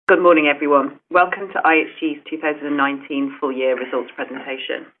Good morning, everyone. Welcome to IHG's 2019 full year results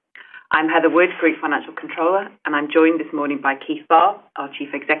presentation. I'm Heather Wood, Group Financial Controller, and I'm joined this morning by Keith Barr, our Chief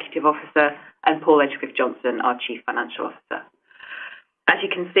Executive Officer, and Paul Edgecliffe-Johnson, our Chief Financial Officer. As you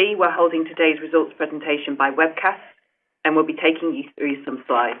can see, we're holding today's results presentation by webcast, and we'll be taking you through some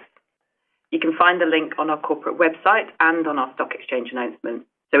slides. You can find the link on our corporate website and on our stock exchange announcement.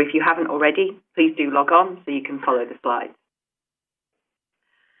 So if you haven't already, please do log on so you can follow the slides.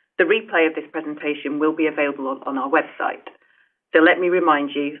 The replay of this presentation will be available on our website. So let me remind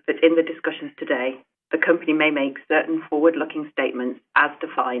you that in the discussions today, the company may make certain forward-looking statements as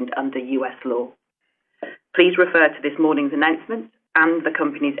defined under US law. Please refer to this morning's announcement and the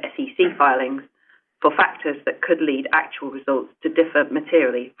company's SEC filings for factors that could lead actual results to differ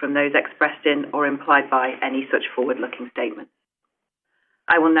materially from those expressed in or implied by any such forward-looking statements.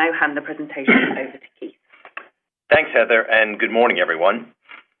 I will now hand the presentation over to Keith. Thanks, Heather, and good morning, everyone.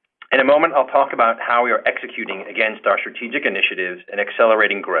 In a moment, I'll talk about how we are executing against our strategic initiatives and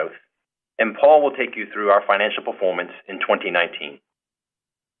accelerating growth, and Paul will take you through our financial performance in 2019.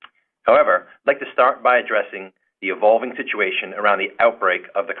 However, I'd like to start by addressing the evolving situation around the outbreak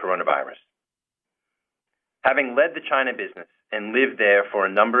of the coronavirus. Having led the China business and lived there for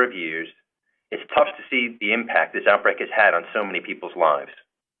a number of years, it's tough to see the impact this outbreak has had on so many people's lives.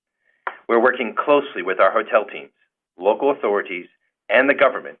 We're working closely with our hotel teams, local authorities, and the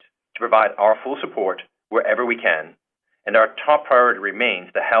government to provide our full support wherever we can, and our top priority remains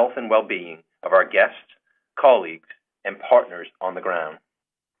the health and well-being of our guests, colleagues, and partners on the ground.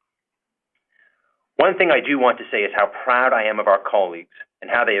 One thing I do want to say is how proud I am of our colleagues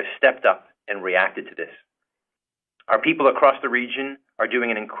and how they have stepped up and reacted to this. Our people across the region are doing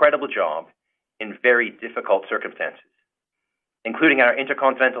an incredible job in very difficult circumstances, including our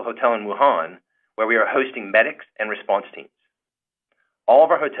InterContinental hotel in Wuhan, where we are hosting medics and response teams. All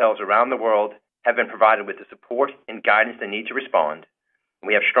of our hotels around the world have been provided with the support and guidance they need to respond, and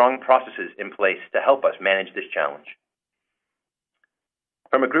we have strong processes in place to help us manage this challenge.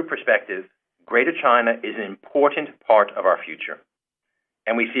 From a group perspective, Greater China is an important part of our future,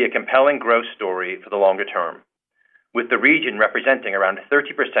 and we see a compelling growth story for the longer term, with the region representing around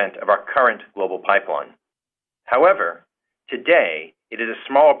 30% of our current global pipeline. However, today it is a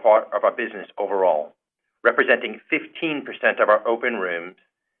smaller part of our business overall, representing 15% of our open rooms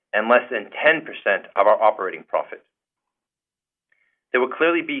and less than 10% of our operating profit. There will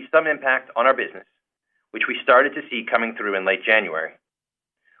clearly be some impact on our business, which we started to see coming through in late January.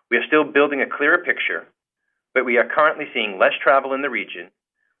 We are still building a clearer picture, but we are currently seeing less travel in the region,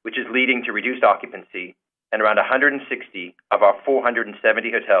 which is leading to reduced occupancy, and around 160 of our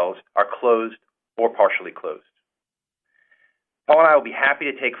 470 hotels are closed or partially closed. Paul and I will be happy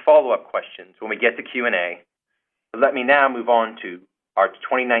to take follow-up questions when we get to Q&A, but let me now move on to our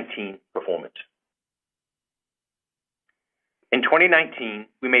 2019 performance. In 2019,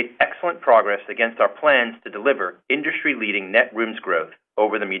 we made excellent progress against our plans to deliver industry-leading net rooms growth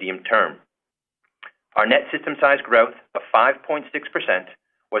over the medium term. Our net system size growth of 5.6%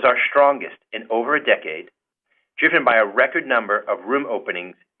 was our strongest in over a decade, driven by a record number of room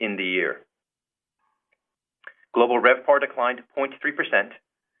openings in the year. Global RevPAR declined 0.3%,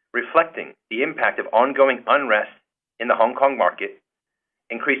 reflecting the impact of ongoing unrest in the Hong Kong market,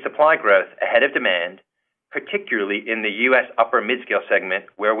 increased supply growth ahead of demand, particularly in the U.S. upper mid-scale segment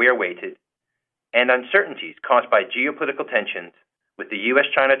where we are weighted, and uncertainties caused by geopolitical tensions with the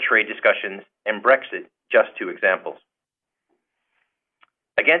U.S.-China trade discussions and Brexit, just two examples.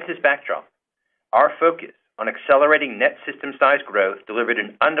 Against this backdrop, our focus on accelerating net system size growth delivered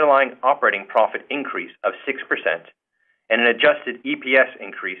an underlying operating profit increase of 6% and an adjusted EPS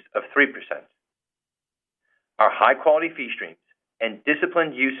increase of 3%. Our high-quality fee streams and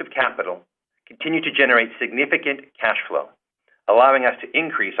disciplined use of capital continue to generate significant cash flow, allowing us to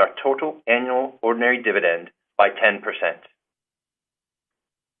increase our total annual ordinary dividend by 10%.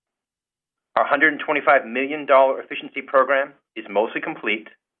 Our $125 million efficiency program is mostly complete,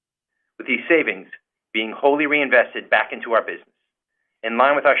 with these savings being wholly reinvested back into our business, in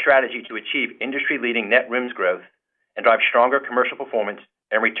line with our strategy to achieve industry-leading net rooms growth and drive stronger commercial performance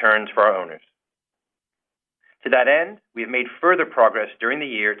and returns for our owners. To that end, we have made further progress during the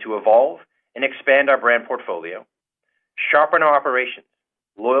year to evolve and expand our brand portfolio, sharpen our operations,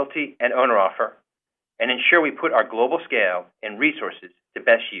 loyalty, and owner offer, and ensure we put our global scale and resources to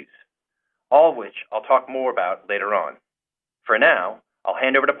best use, all of which I'll talk more about later on. For now, I'll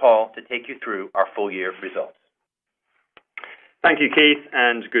hand over to Paul to take you through our full year results. Thank you, Keith,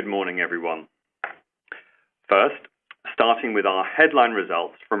 and good morning, everyone. First, starting with our headline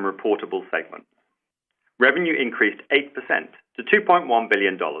results from reportable segments. Revenue increased 8% to $2.1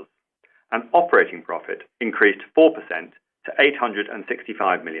 billion, and operating profit increased 4% to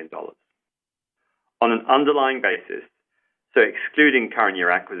 $865 million. On an underlying basis, so excluding current year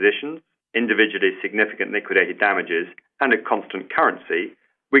acquisitions, individually significant liquidated damages, and at constant currency,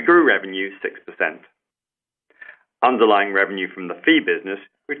 we grew revenue 6%. Underlying revenue from the fee business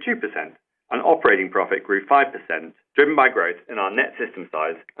grew 2%, and operating profit grew 5%, driven by growth in our net system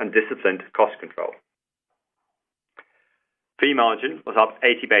size and disciplined cost control. Fee margin was up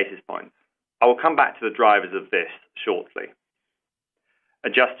 80 basis points. I will come back to the drivers of this shortly.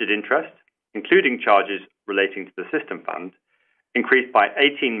 Adjusted interest, including charges relating to the system fund, increased by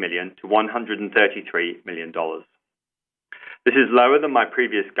 $18 million to $133 million. This is lower than my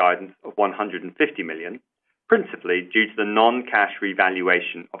previous guidance of $150 million, principally due to the non-cash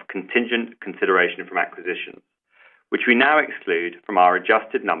revaluation of contingent consideration from acquisitions, which we now exclude from our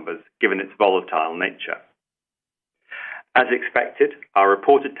adjusted numbers given its volatile nature. As expected, our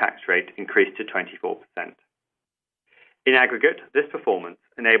reported tax rate increased to 24%. In aggregate, this performance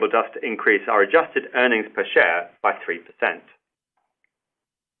enabled us to increase our adjusted earnings per share by 3%.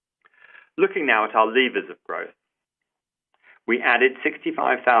 Looking now at our levers of growth, we added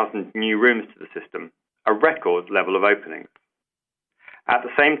 65,000 new rooms to the system, a record level of openings. At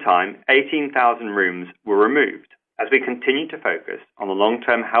the same time, 18,000 rooms were removed as we continue to focus on the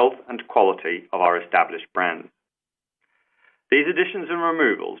long-term health and quality of our established brands. These additions and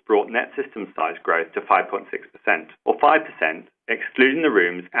removals brought net system size growth to 5.6%, or 5% excluding the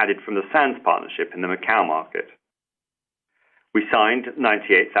rooms added from the Sands partnership in the Macau market. We signed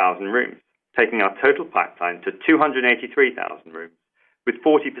 98,000 rooms, taking our total pipeline to 283,000 rooms, with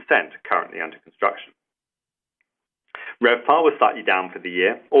 40% currently under construction. RevPAR was slightly down for the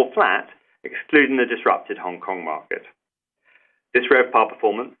year, or flat, excluding the disrupted Hong Kong market. This RevPAR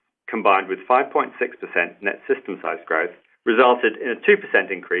performance, combined with 5.6% net system size growth, resulted in a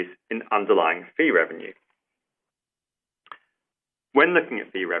 2% increase in underlying fee revenue. When looking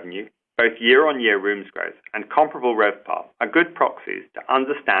at fee revenue, both year-on-year rooms growth and comparable RevPAR are good proxies to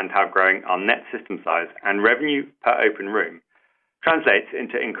understand how growing our net system size and revenue per open room translates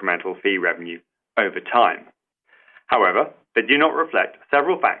into incremental fee revenue over time. However, they do not reflect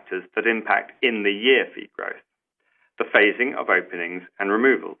several factors that impact in-the-year fee growth: the phasing of openings and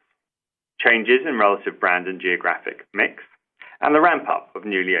removals, changes in relative brand and geographic mix, and the ramp-up of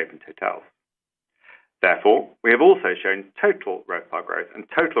newly opened hotels. Therefore, we have also shown total RevPAR growth and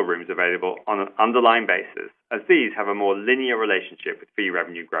total rooms available on an underlying basis, as these have a more linear relationship with fee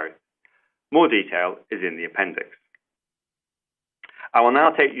revenue growth. More detail is in the appendix. I will now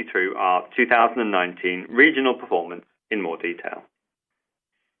take you through our 2019 regional performance in more detail.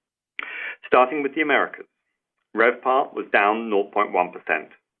 Starting with the Americas, RevPAR was down 0.1%,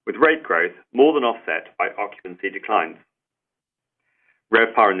 with rate growth more than offset by occupancy declines.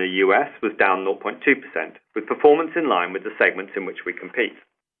 RevPAR in the US was down 0.2%, with performance in line with the segments in which we compete.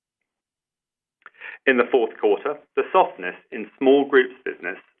 In the fourth quarter, the softness in small groups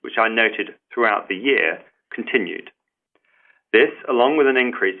business, which I noted throughout the year, continued. This, along with an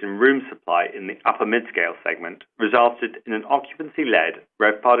increase in room supply in the upper mid-scale segment, resulted in an occupancy-led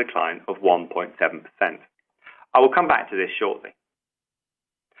RevPAR decline of 1.7%. I will come back to this shortly.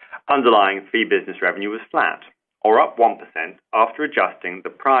 Underlying fee business revenue was flat, or up 1% after adjusting the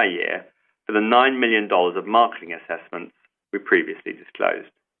prior year for the $9 million of marketing assessments we previously disclosed.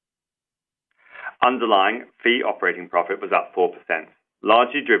 Underlying fee operating profit was up 4%,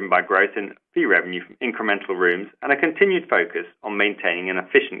 largely driven by growth in fee revenue from incremental rooms and a continued focus on maintaining an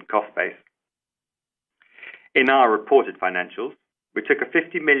efficient cost base. In our reported financials, we took a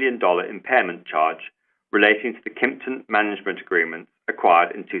 $50 million impairment charge relating to the Kimpton management agreement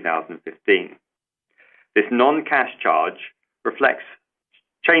acquired in 2015. This non-cash charge reflects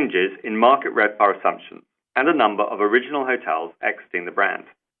changes in market RevPAR assumptions and a number of original hotels exiting the brand.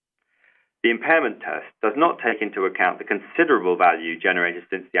 The impairment test does not take into account the considerable value generated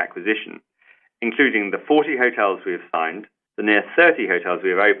since the acquisition, including the 40 hotels we have signed, the near 30 hotels we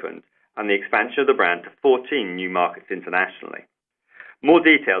have opened, and the expansion of the brand to 14 new markets internationally. More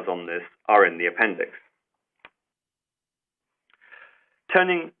details on this are in the appendix.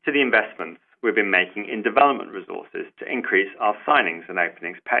 Turning to the investments we've been making in development resources to increase our signings and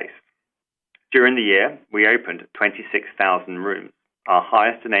openings pace. During the year, we opened 26,000 rooms, our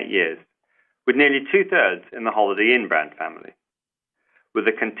highest in 8 years, with nearly 2/3 in the Holiday Inn brand family. With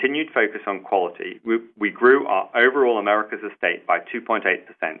a continued focus on quality, we grew our overall Americas estate by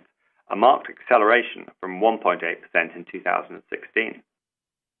 2.8%, a marked acceleration from 1.8% in 2016.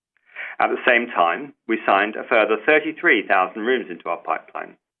 At the same time, we signed a further 33,000 rooms into our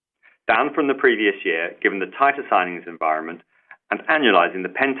pipeline, down from the previous year given the tighter signings environment and annualising the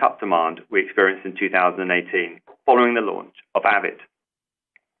pent-up demand we experienced in 2018 following the launch of Avid.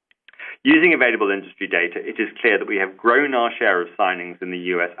 Using available industry data, it is clear that we have grown our share of signings in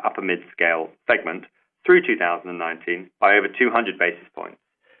the US upper mid-scale segment through 2019 by over 200 basis points,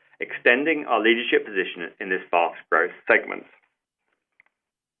 extending our leadership position in this fast growth segment.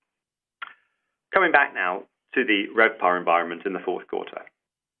 Coming back now to the RevPAR environment in the fourth quarter.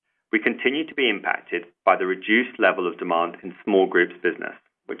 We continue to be impacted by the reduced level of demand in small groups business,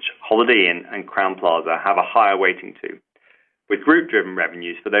 which Holiday Inn and Crowne Plaza have a higher weighting to, with group-driven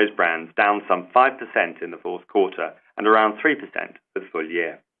revenues for those brands down some 5% in the fourth quarter and around 3% for the full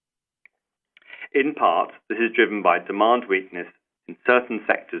year. In part, this is driven by demand weakness in certain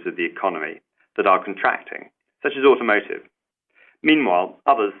sectors of the economy that are contracting, such as automotive. Meanwhile,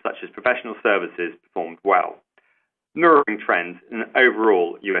 others, such as professional services, performed well, mirroring trends in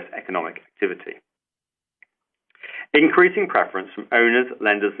overall US economic activity. Increasing preference from owners,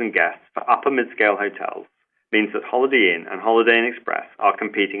 lenders and guests for upper mid-scale hotels means that Holiday Inn and Holiday Inn Express are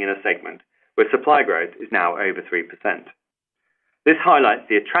competing in a segment where supply growth is now over 3%. This highlights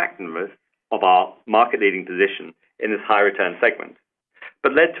the attractiveness of our market-leading position in this high-return segment,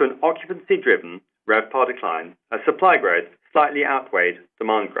 but led to an occupancy-driven RevPAR decline as supply growth slightly outweighed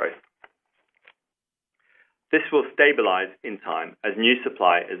demand growth. This will stabilize in time as new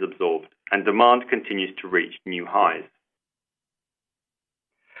supply is absorbed and demand continues to reach new highs.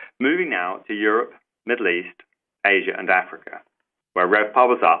 Moving now to Europe, Middle East, Asia and Africa, where RevPAR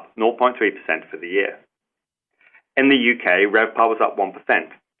was up 0.3% for the year. In the UK, RevPAR was up 1%,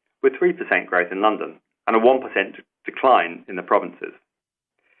 with 3% growth in London and a 1% decline in the provinces.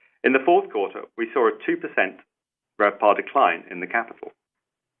 In the fourth quarter, we saw a 2% RevPAR decline in the capital.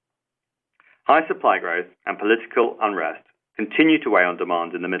 High supply growth and political unrest continue to weigh on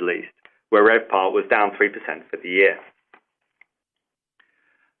demand in the Middle East, where RevPAR was down 3% for the year.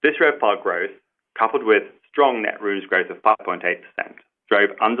 This RevPAR growth, coupled with strong net rooms growth of 5.8%, drove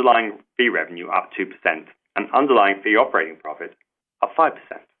underlying fee revenue up 2% and underlying fee operating profit up 5%.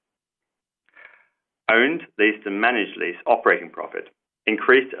 Owned, leased and managed lease operating profit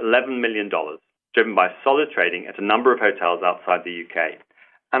increased $11 million, driven by solid trading at a number of hotels outside the UK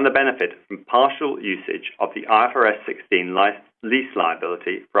and the benefit from partial usage of the IFRS 16 lease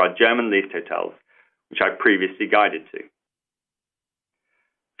liability for our German leased hotels, which I previously guided to.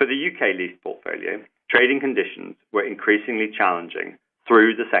 For the UK leased portfolio, trading conditions were increasingly challenging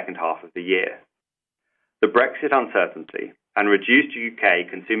through the second half of the year. The Brexit uncertainty and reduced UK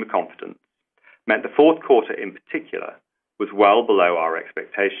consumer confidence meant the fourth quarter in particular was well below our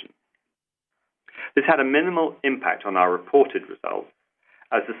expectation. This had a minimal impact on our reported results,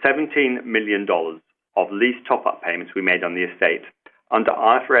 as the $17 million of lease top-up payments we made on the estate under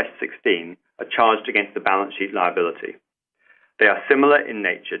IFRS 16 are charged against the balance sheet liability. They are similar in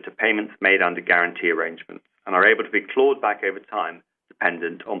nature to payments made under guarantee arrangements and are able to be clawed back over time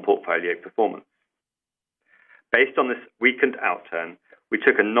dependent on portfolio performance. Based on this weakened outturn, we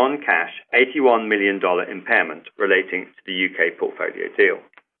took a non-cash $81 million impairment relating to the UK portfolio deal.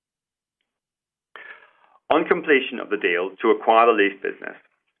 On completion of the deal to acquire the lease business,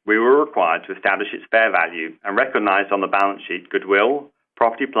 we were required to establish its fair value and recognize on the balance sheet goodwill,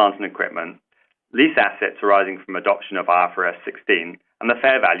 property, plant and equipment, lease assets arising from adoption of IFRS 16, and the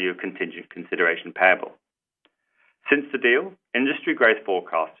fair value of contingent consideration payable. Since the deal, industry growth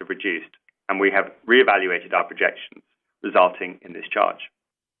forecasts have reduced, and we have reevaluated our projections, resulting in this charge.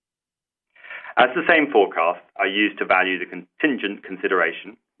 As the same forecasts are used to value the contingent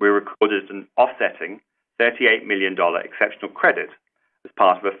consideration, we recorded an offsetting $38 million exceptional credit as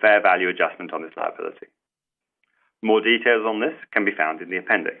part of a fair value adjustment on this liability. More details on this can be found in the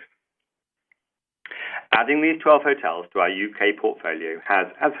appendix. Adding these 12 hotels to our UK portfolio has,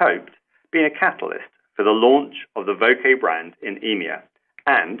 as hoped, been a catalyst for the launch of the Voco brand in EMEA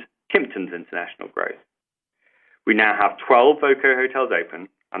and Kimpton's international growth. We now have 12 Voco hotels open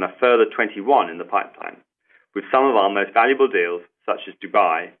and a further 21 in the pipeline, with some of our most valuable deals, such as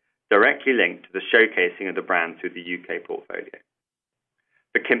Dubai, directly linked to the showcasing of the brand through the UK portfolio.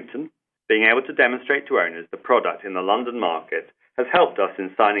 For Kimpton, being able to demonstrate to owners the product in the London market has helped us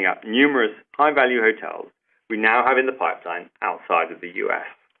in signing up numerous high-value hotels we now have in the pipeline outside of the US.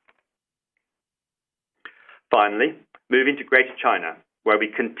 Finally, moving to Greater China, where we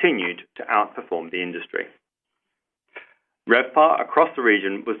continued to outperform the industry. RevPAR across the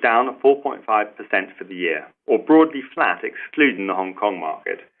region was down 4.5% for the year, or broadly flat excluding the Hong Kong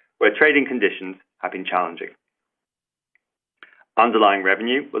market, where trading conditions have been challenging. Underlying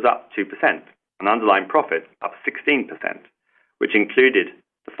revenue was up 2% and underlying profit up 16%, which included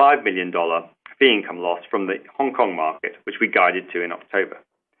the $5 million fee income loss from the Hong Kong market, which we guided to in October.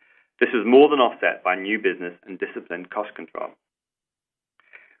 This was more than offset by new business and disciplined cost control.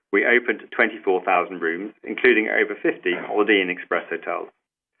 We opened 24,000 rooms, including over 50 Holiday Inn Express hotels.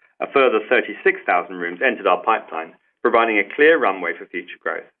 A further 36,000 rooms entered our pipeline, providing a clear runway for future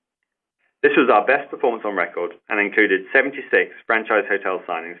growth. This was our best performance on record and included 76 franchise hotel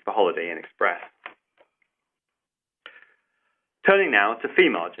signings for Holiday Inn Express. Turning now to fee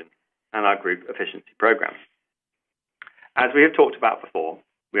margin and our group efficiency program. As we have talked about before,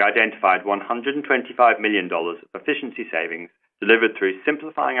 we identified $125 million of efficiency savings delivered through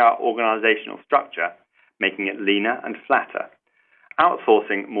simplifying our organizational structure, making it leaner and flatter,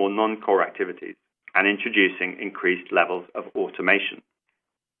 outsourcing more non-core activities, and introducing increased levels of automation.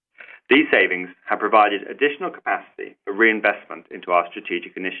 These savings have provided additional capacity for reinvestment into our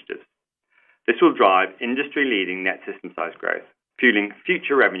strategic initiatives. This will drive industry-leading net system size growth, fueling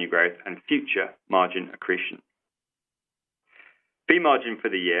future revenue growth and future margin accretion. Fee margin for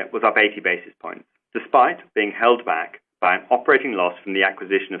the year was up 80 basis points, despite being held back by an operating loss from the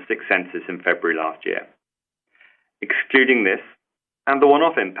acquisition of Six Senses in February last year. Excluding this and the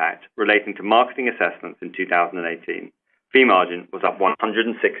one-off impact relating to marketing assessments in 2018, fee margin was up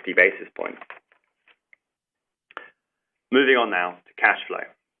 160 basis points. Moving on now to cash flow.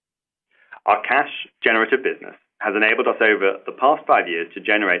 Our cash generative business has enabled us over the past 5 years to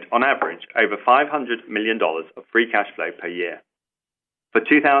generate, on average, over $500 million of free cash flow per year. For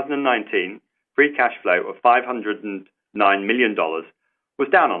 2019, free cash flow of $509 million was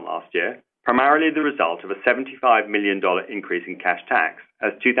down on last year, primarily the result of a $75 million increase in cash tax,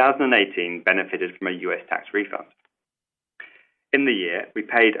 as 2018 benefited from a US tax refund. In the year, we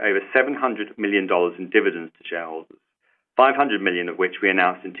paid over $700 million in dividends to shareholders, $500 million of which we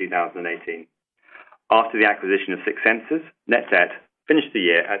announced in 2018. After the acquisition of Six Senses, net debt finished the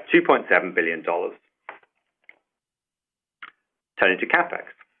year at $2.7 billion. Turning to CapEx.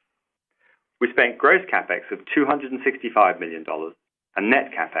 We spent gross CapEx of $265 million and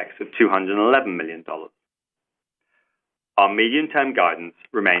net CapEx of $211 million. Our medium-term guidance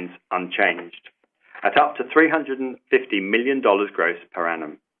remains unchanged, at up to $350 million gross per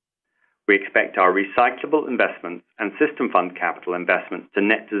annum. We expect our recyclable investments and system fund capital investments to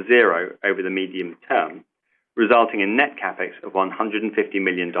net to zero over the medium term, resulting in net CapEx of $150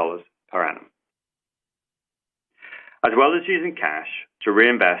 million per annum. As well as using cash to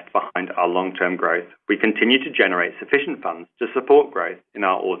reinvest behind our long-term growth, we continue to generate sufficient funds to support growth in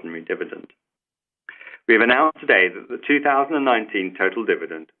our ordinary dividend. We have announced today that the 2019 total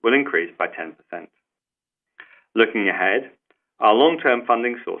dividend will increase by 10%. Looking ahead, our long-term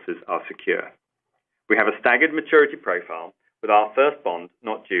funding sources are secure. We have a staggered maturity profile with our first bond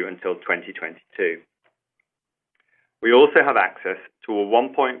not due until 2022. We also have access to a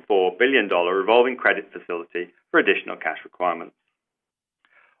 $1.4 billion revolving credit facility for additional cash requirements.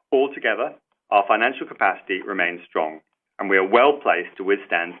 Altogether, our financial capacity remains strong, and we are well placed to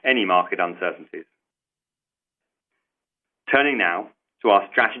withstand any market uncertainties. Turning now to our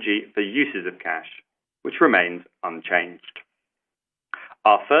strategy for uses of cash, which remains unchanged.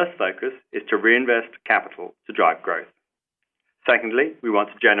 Our first focus is to reinvest capital to drive growth. Secondly, we want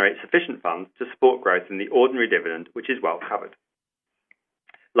to generate sufficient funds to support growth in the ordinary dividend, which is well covered.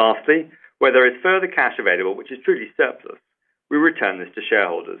 Lastly, where there is further cash available which is truly surplus, we return this to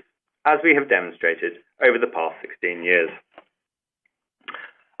shareholders, as we have demonstrated over the past 16 years.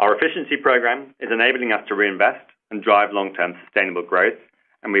 Our efficiency program is enabling us to reinvest and drive long-term sustainable growth,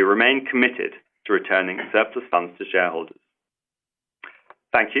 and we remain committed to returning surplus funds to shareholders.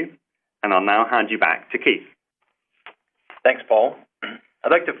 Thank you, and I'll now hand you back to Keith. Thanks, Paul. I'd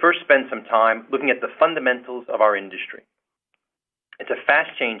like to first spend some time looking at the fundamentals of our industry. It's a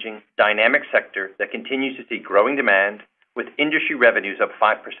fast-changing, dynamic sector that continues to see growing demand, with industry revenues up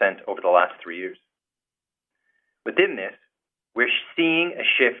 5% over the last 3 years. Within this, we're seeing a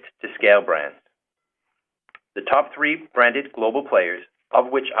shift to scale brands. The top 3 branded global players, of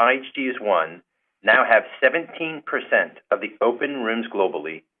which IHG is one, now have 17% of the open rooms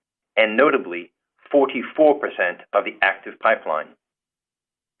globally, and notably 44% of the active pipeline.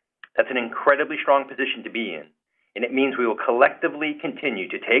 That's an incredibly strong position to be in, and it means we will collectively continue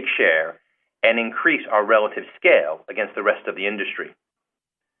to take share and increase our relative scale against the rest of the industry.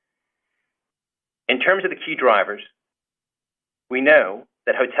 In terms of the key drivers, we know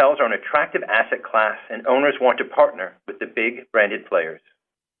that hotels are an attractive asset class and owners want to partner with the big branded players.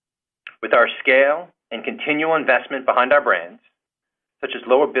 With our scale and continual investment behind our brands, such as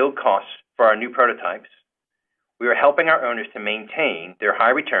lower build costs for our new prototypes, we are helping our owners to maintain their high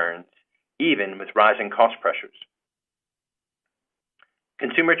returns even with rising cost pressures.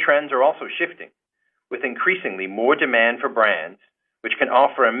 Consumer trends are also shifting, with increasingly more demand for brands which can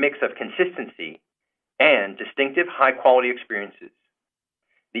offer a mix of consistency and distinctive high-quality experiences.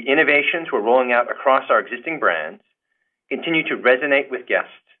 The innovations we're rolling out across our existing brands continue to resonate with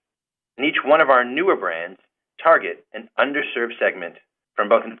guests, and each one of our newer brands target an underserved segment from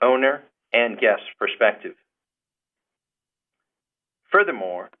both an owner and guest perspective.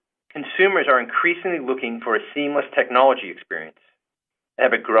 Furthermore, consumers are increasingly looking for a seamless technology experience and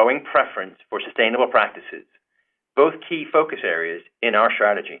have a growing preference for sustainable practices, both key focus areas in our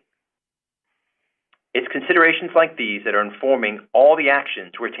strategy. It's considerations like these that are informing all the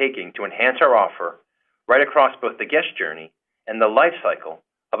actions we're taking to enhance our offer right across both the guest journey and the life cycle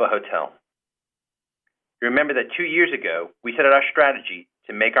of a hotel. You remember that 2 years ago, we set out our strategy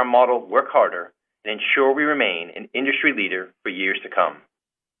to make our model work harder and ensure we remain an industry leader for years to come.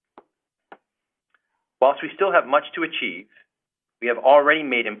 Whilst we still have much to achieve, we have already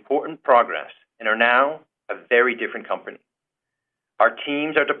made important progress and are now a very different company. Our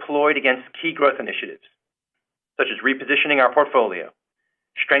teams are deployed against key growth initiatives, such as repositioning our portfolio,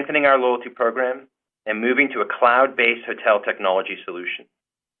 strengthening our loyalty program, and moving to a cloud-based hotel technology solution.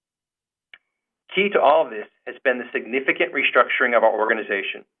 Key to all of this has been the significant restructuring of our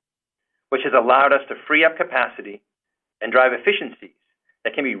organization, which has allowed us to free up capacity and drive efficiencies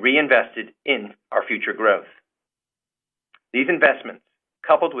that can be reinvested in our future growth. These investments,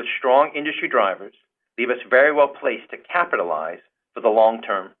 coupled with strong industry drivers, leave us very well placed to capitalize for the long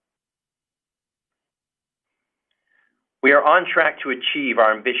term. We are on track to achieve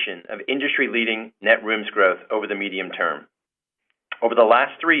our ambition of industry-leading net rooms growth over the medium term. Over the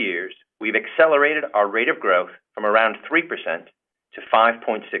last 3 years, we've accelerated our rate of growth from around 3% to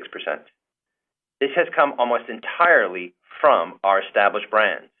 5.6%. This has come almost entirely from our established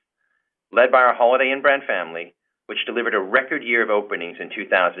brands, led by our Holiday Inn brand family, which delivered a record year of openings in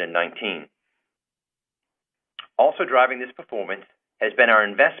 2019. Also driving this performance has been our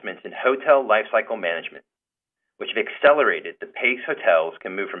investments in hotel lifecycle management, which have accelerated the pace hotels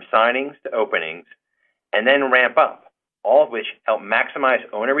can move from signings to openings and then ramp up, all of which help maximize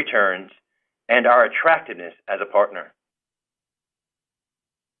owner returns and our attractiveness as a partner.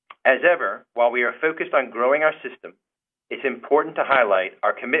 As ever, while we are focused on growing our system, it's important to highlight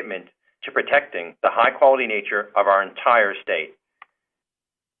our commitment to protecting the high-quality nature of our entire estate.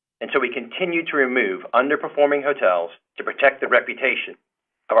 And so we continue to remove underperforming hotels to protect the reputation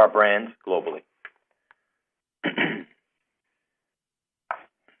of our brands globally.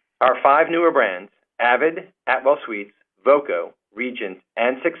 Our 5 newer brands, Avid, Atwell Suites, Voco, Regent,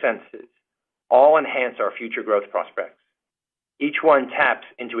 and Six Senses, all enhance our future growth prospects. Each one taps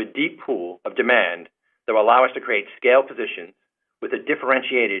into a deep pool of demand that will allow us to create scale positions with a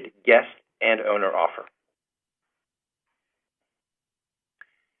differentiated guest and owner offer.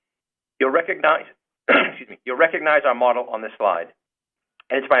 You'll recognize our model on this slide,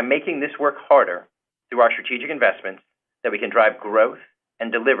 and it's by making this work harder through our strategic investments that we can drive growth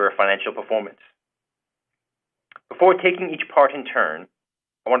and deliver financial performance. Before taking each part in turn,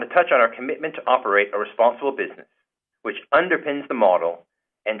 I want to touch on our commitment to operate a responsible business, which underpins the model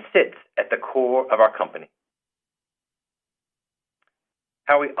and sits at the core of our company.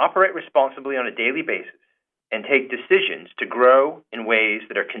 How we operate responsibly on a daily basis and take decisions to grow in ways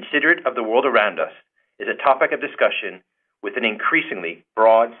that are considerate of the world around us is a topic of discussion with an increasingly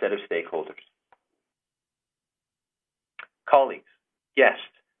broad set of stakeholders. Colleagues, guests,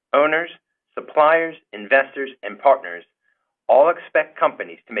 owners, suppliers, investors, and partners all expect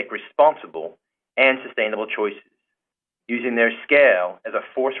companies to make responsible and sustainable choices, using their scale as a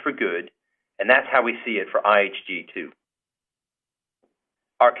force for good, and that's how we see it for IHG too.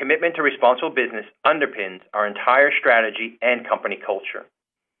 Our commitment to responsible business underpins our entire strategy and company culture,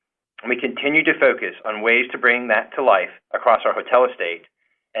 and we continue to focus on ways to bring that to life across our hotel estate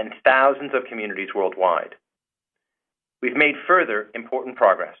and thousands of communities worldwide. We've made further important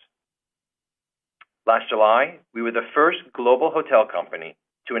progress. Last July, we were the first global hotel company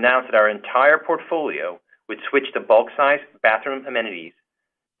to announce that our entire portfolio would switch to bulk-size bathroom amenities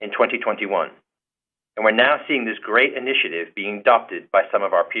in 2021. And we're now seeing this great initiative being adopted by some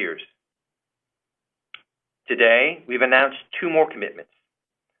of our peers. Today, we've announced 2 more commitments.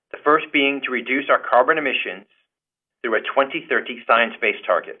 The first being to reduce our carbon emissions through a 2030 science-based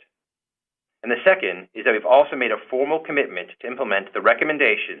target. And the second is that we've also made a formal commitment to implement the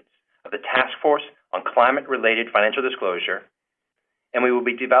recommendations of the Task Force on Climate-Related Financial Disclosure, and we will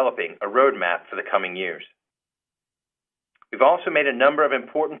be developing a roadmap for the coming years. We've also made a number of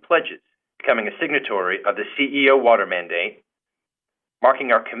important pledges, becoming a signatory of the CEO Water Mandate,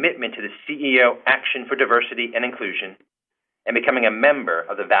 marking our commitment to the CEO Action for Diversity and Inclusion, and becoming a member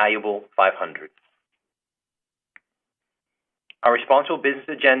of the valuable 500. Our responsible business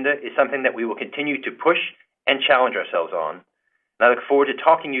agenda is something that we will continue to push and challenge ourselves on, and I look forward to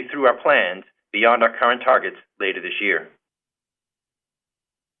talking you through our plans beyond our current targets later this year.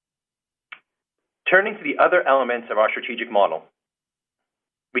 Turning to the other elements of our strategic model,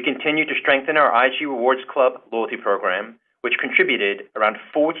 we continue to strengthen our IHG Rewards Club loyalty program, which contributed around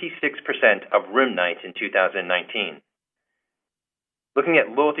 46% of room nights in 2019. Looking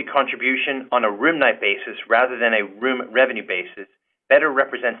at loyalty contribution on a room night basis rather than a room revenue basis better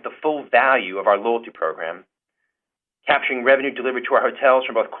represents the full value of our loyalty program, capturing revenue delivered to our hotels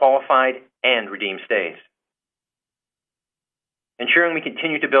from both qualified and redeemed stays. Ensuring we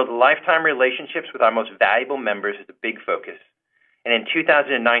continue to build lifetime relationships with our most valuable members is a big focus. And in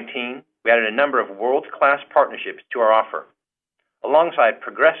 2019, we added a number of world-class partnerships to our offer, alongside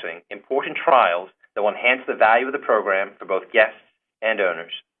progressing important trials that will enhance the value of the program for both guests and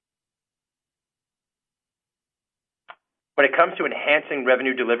owners. When it comes to enhancing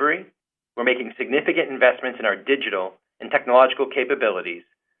revenue delivery, we're making significant investments in our digital and technological capabilities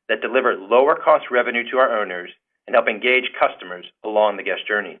that deliver lower cost revenue to our owners and help engage customers along the guest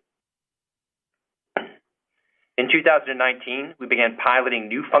journey. In 2019, we began piloting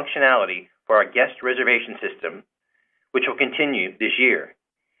new functionality for our guest reservation system, which will continue this year.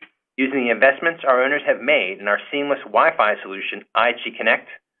 Using the investments our owners have made in our seamless Wi-Fi solution, IHG Connect,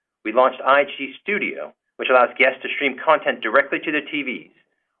 we launched IHG Studio, which allows guests to stream content directly to their TVs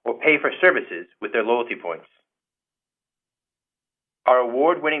or pay for services with their loyalty points. Our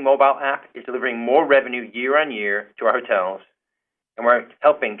award-winning mobile app is delivering more revenue year on year to our hotels, and we're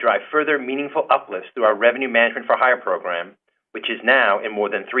helping drive further meaningful uplifts through our revenue management for hire program, which is now in more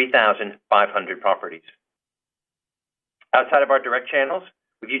than 3,500 properties. Outside of our direct channels,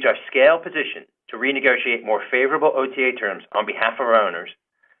 we've used our scale position to renegotiate more favorable OTA terms on behalf of our owners,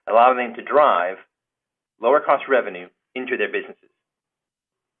 allowing them to drive lower cost revenue into their businesses.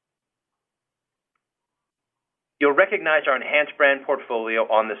 You'll recognize our enhanced brand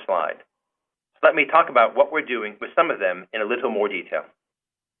portfolio on this slide. So let me talk about what we're doing with some of them in a little more detail.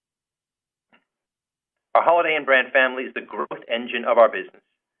 Our Holiday Inn brand family is the growth engine of our business.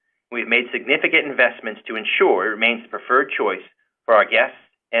 We've made significant investments to ensure it remains the preferred choice for our guests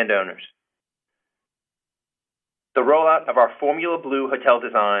and owners. The rollout of our Formula Blue hotel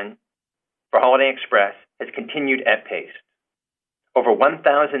design for Holiday Inn Express has continued at pace. Over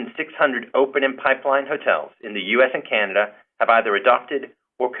 1,600 open and pipeline hotels in the U.S. and Canada have either adopted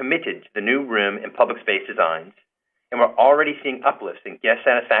or committed to the new room and public space designs, and we're already seeing uplifts in guest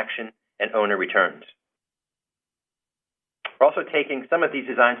satisfaction and owner returns. We're also taking some of these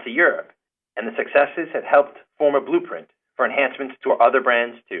designs to Europe, and the successes have helped form a blueprint for enhancements to our other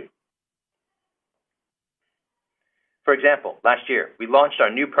brands too. For example, last year, we launched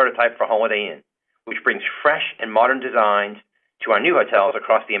our new prototype for Holiday Inn, which brings fresh and modern designs to our new hotels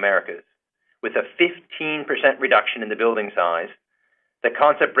across the Americas. With a 15% reduction in the building size, the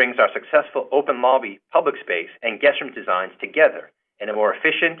concept brings our successful open lobby, public space, and guest room designs together in a more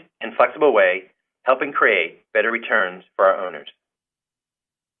efficient and flexible way, helping create better returns for our owners.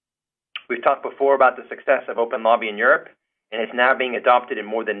 We've talked before about the success of open lobby in Europe, and it's now being adopted in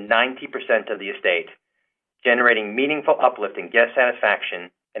more than 90% of the estate, generating meaningful uplift in guest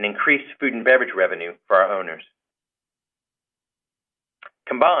satisfaction and increased food and beverage revenue for our owners.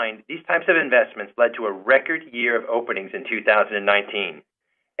 Combined, these types of investments led to a record year of openings in 2019,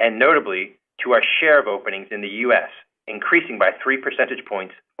 and notably to our share of openings in the U.S., increasing by 3 percentage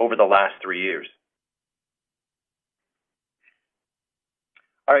points over the last 3 years.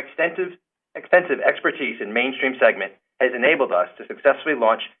 Our extensive expertise in mainstream segment has enabled us to successfully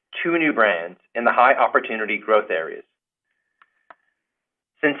launch 2 new brands in the high opportunity growth areas.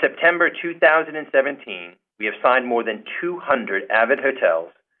 Since September 2017, we have signed more than 200 Avid hotels,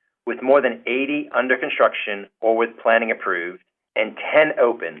 with more than 80 under construction or with planning approved, and 10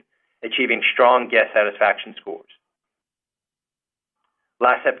 open, achieving strong guest satisfaction scores.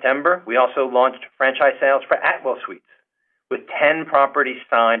 Last September, we also launched franchise sales for Atwell Suites, with 10 properties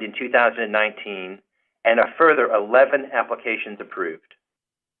signed in 2019 and a further 11 applications approved.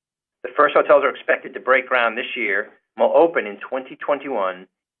 The first hotels are expected to break ground this year and will open in 2021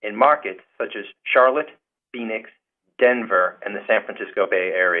 in markets such as Charlotte, Phoenix, Denver, and the San Francisco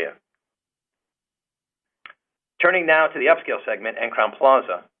Bay Area. Turning now to the upscale segment and Crowne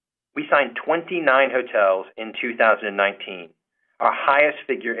Plaza, we signed 29 hotels in 2019, our highest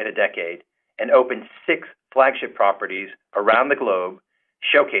figure in a decade, and opened 6 flagship properties around the globe,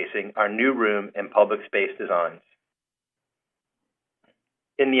 showcasing our new room and public space designs.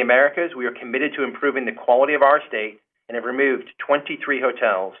 In the Americas, we are committed to improving the quality of our estate and have removed 23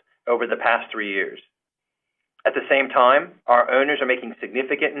 hotels over the past 3 years. At the same time, our owners are making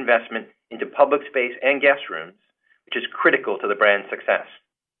significant investment into public space and guest rooms, which is critical to the brand's success.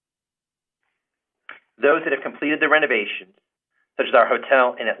 Those that have completed the renovations, such as our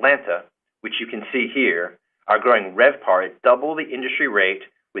hotel in Atlanta, which you can see here, are growing RevPAR at double the industry rate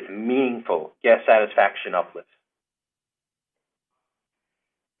with meaningful guest satisfaction uplifts.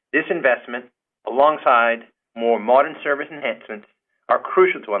 This investment, alongside more modern service enhancements, are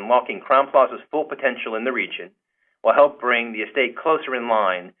crucial to unlocking Crowne Plaza's full potential in the region, will help bring the estate closer in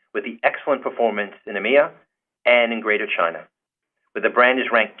line with the excellent performance in EMEA and in Greater China, where the brand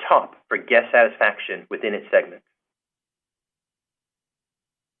is ranked top for guest satisfaction within its segment.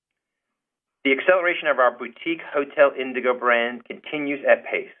 The acceleration of our boutique Hotel Indigo brand continues at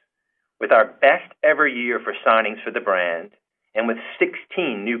pace, with our best ever year for signings for the brand and with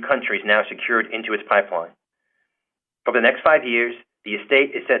 16 new countries now secured into its pipeline. Over the next 5 years, the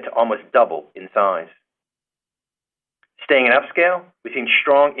estate is set to almost double in size. Staying in upscale, we've seen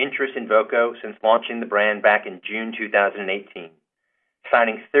strong interest in voco since launching the brand back in June 2018,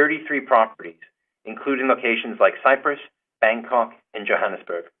 signing 33 properties, including locations like Cyprus, Bangkok, and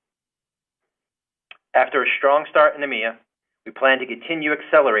Johannesburg. After a strong start in EMEA, we plan to continue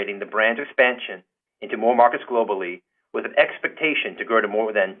accelerating the brand's expansion into more markets globally, with an expectation to grow to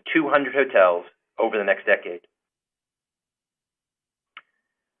more than 200 hotels over the next decade.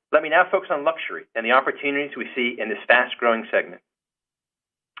 Let me now focus on luxury and the opportunities we see in this fast-growing segment.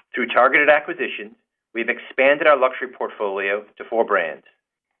 Through targeted acquisitions, we've expanded our luxury portfolio to 4 brands,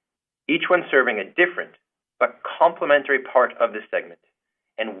 each one serving a different but complementary part of this segment,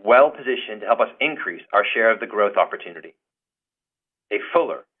 and well-positioned to help us increase our share of the growth opportunity. A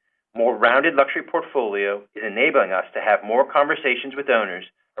fuller, more rounded luxury portfolio is enabling us to have more conversations with owners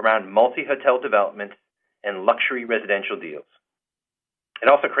around multi-hotel developments and luxury residential deals. It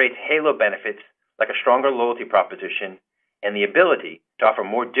also creates halo benefits like a stronger loyalty proposition and the ability to offer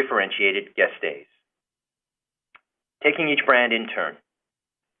more differentiated guest stays. Taking each brand in turn.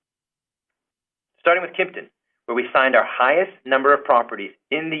 Starting with Kimpton, where we signed our highest number of properties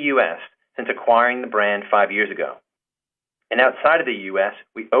in the U.S. since acquiring the brand 5 years ago. And outside of the U.S.,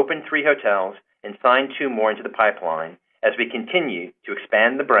 we opened 3 hotels and signed 2 more into the pipeline as we continue to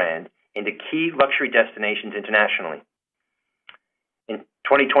expand the brand into key luxury destinations internationally. In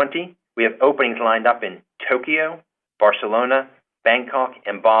 2020, we have openings lined up in Tokyo, Barcelona, Bangkok,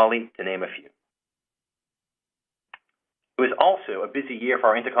 and Bali, to name a few. It was also a busy year for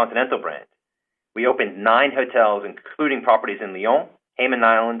our InterContinental brand. We opened 9 hotels, including properties in Lyon, Cayman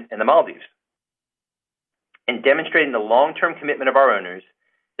Islands, and the Maldives. In demonstrating the long-term commitment of our owners,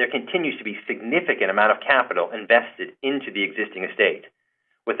 there continues to be a significant amount of capital invested into the existing estate,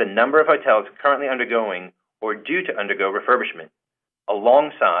 with a number of hotels currently undergoing or due to undergo refurbishment,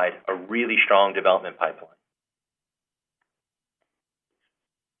 alongside a really strong development pipeline.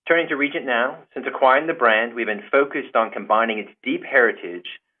 Turning to Regent now, since acquiring the brand, we've been focused on combining its deep heritage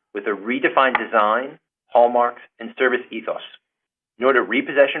with a redefined design, hallmarks, and service ethos, in order to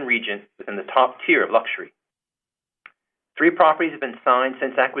reposition Regent within the top tier of luxury. 3 properties have been signed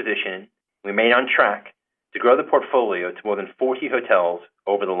since acquisition. We remain on track to grow the portfolio to more than 40 hotels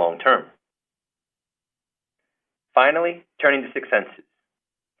over the long term. Finally, turning to Six Senses.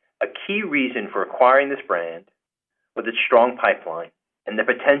 A key reason for acquiring this brand was its strong pipeline and the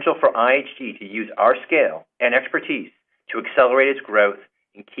potential for IHG to use our scale and expertise to accelerate its growth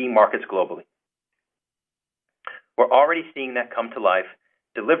in key markets globally. We're already seeing that come to life,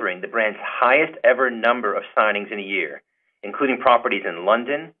 delivering the brand's highest ever number of signings in a year, including properties in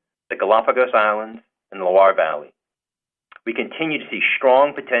London, the Galapagos Islands, and the Loire Valley. We continue to see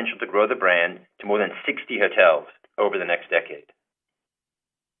strong potential to grow the brand to more than 60 hotels over the next decade.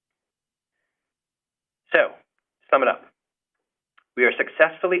 So, to sum it up, we are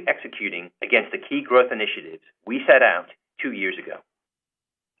successfully executing against the key growth initiatives we set out 2 years ago.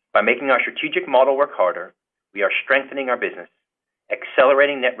 By making our strategic model work harder, we are strengthening our business,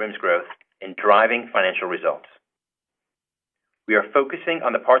 accelerating net rooms growth, and driving financial results. We are focusing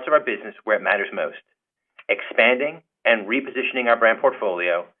on the parts of our business where it matters most, expanding and repositioning our brand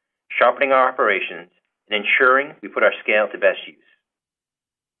portfolio, sharpening our operations, and ensuring we put our scale to best use.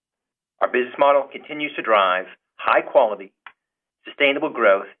 Our business model continues to drive high quality, sustainable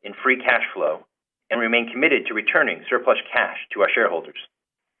growth in free cash flow, and remain committed to returning surplus cash to our shareholders.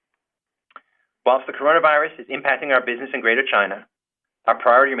 Whilst the coronavirus is impacting our business in Greater China, our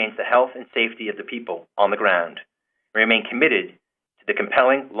priority remains the health and safety of the people on the ground. We remain committed to the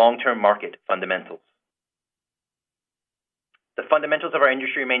compelling long-term market fundamentals. The fundamentals of our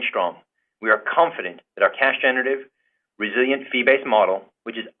industry remain strong. We are confident that our cash generative, resilient fee-based model,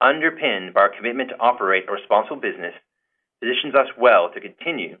 which is underpinned by our commitment to operate a responsible business, positions us well to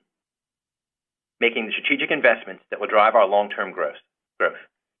continue making the strategic investments that will drive our long-term growth.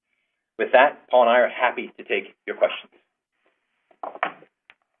 With that, Paul and I are happy to take your questions.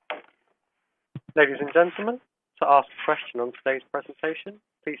 Ladies and gentlemen, to ask a question on today's presentation,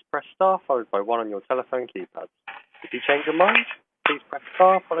 please press star followed by 1 on your telephone keypad. If you change your mind, please press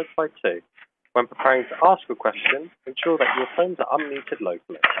star followed by 2. When preparing to ask a question, ensure that your phones are unmuted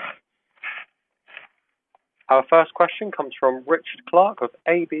locally. Our first question comes from Richard Clarke of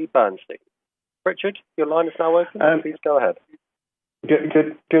AB Bernstein. Richard, your line is now open. Please go ahead.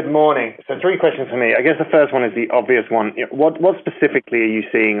 Good morning. So 3 questions for me. I guess the first one is the obvious one. What specifically are you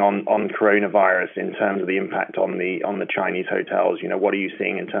seeing on coronavirus in terms of the impact on the Chinese hotels? What are you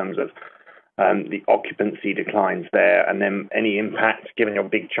seeing in terms of the occupancy declines there, and then any impact given your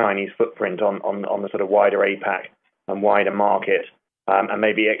big Chinese footprint on the sort of wider APAC and wider market, and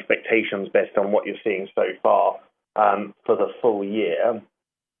maybe expectations based on what you're seeing so far for the full year?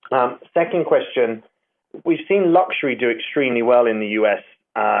 Second question. We've seen luxury do extremely well in the US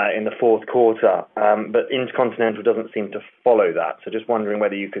in the fourth quarter, but InterContinental doesn't seem to follow that. So just wondering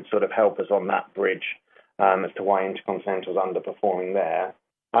whether you could sort of help us on that bridge as to why InterContinental is underperforming there.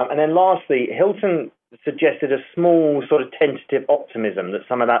 And then lastly, Hilton suggested a small sort of tentative optimism that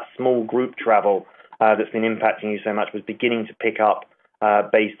some of that small group travel that's been impacting you so much was beginning to pick up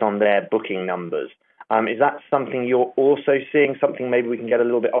based on their booking numbers. Is that something you're also seeing, something maybe we can get a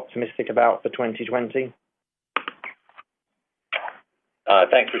little bit optimistic about for 2020?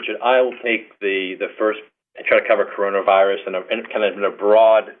 Thanks, Richard. I'll take the first and try to cover coronavirus in kind of in a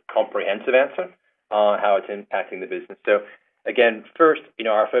broad, comprehensive answer on how it's impacting the business. So, again, first,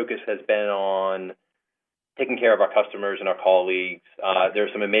 our focus has been on taking care of our customers and our colleagues. There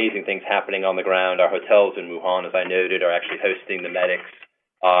are some amazing things happening on the ground. Our hotels in Wuhan, as I noted, are actually hosting the medics.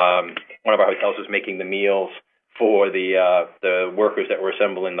 One of our hotels is making the meals for the workers that were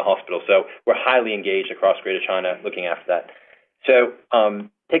assembling the hospital. So we're highly engaged across Greater China looking after that. So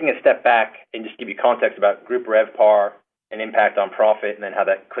taking a step back and just give you context about group RevPAR and impact on profit and then how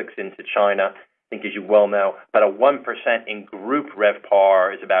that clicks into China, I think as you well know, about a 1% in group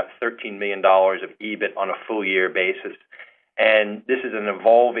RevPAR is about $13 million of EBIT on a full year basis. And this is an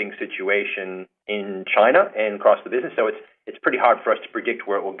evolving situation in China and across the business, so it's pretty hard for us to predict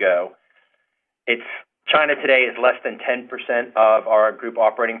where it will go. China today is less than 10% of our group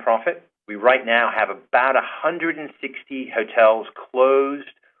operating profit. We right now have about 160 hotels closed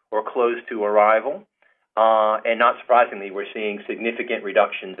or close to arrival. And not surprisingly, we're seeing significant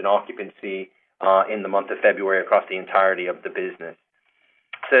reductions in occupancy in the month of February across the entirety of the business.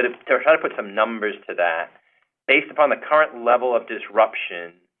 So to try to put some numbers to that, based upon the current level of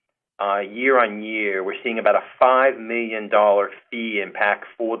disruption, year on year, we're seeing about a $5 million fee impact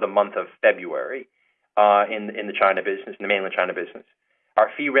for the month of February in the China business, in the mainland China business. Our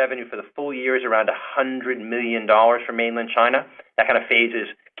fee revenue for the full year is around $100 million for mainland China. That kind of phases.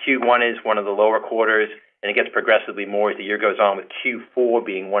 Q1 is one of the lower quarters, and it gets progressively more as the year goes on, with Q4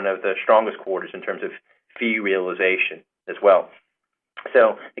 being one of the strongest quarters in terms of fee realization as well.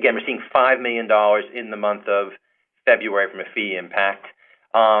 So, again, we're seeing $5 million in the month of February from a fee impact.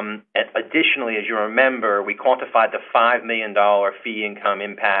 And additionally, as you remember, we quantified the $5 million fee income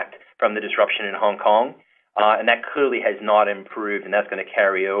impact from the disruption in Hong Kong, and that clearly has not improved, and that's going to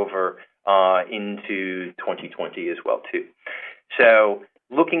carry over into 2020 as well, too. So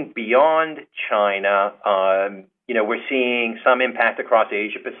looking beyond China, we're seeing some impact across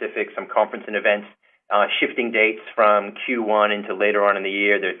Asia Pacific, some conference and events, shifting dates from Q1 into later on in the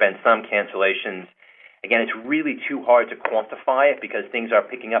year. There's been some cancellations. Again, it's really too hard to quantify it because things are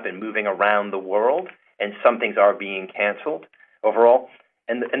picking up and moving around the world, and some things are being canceled overall.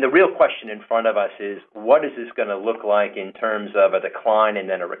 And the real question in front of us is, what is this going to look like in terms of a decline and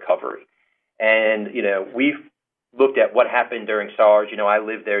then a recovery? And, we've looked at what happened during SARS. I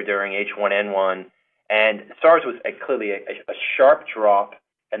lived there during H1N1, and SARS was clearly a sharp drop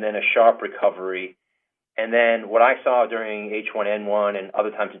and then a sharp recovery. And then what I saw during H1N1 and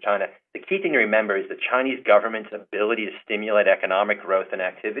other times in China, the key thing to remember is the Chinese government's ability to stimulate economic growth and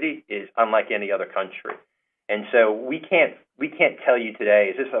activity is unlike any other country. And so we can't tell you today,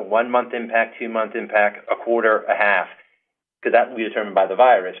 is this a 1-month impact, 2-month impact, a quarter, a half, because that will be determined by the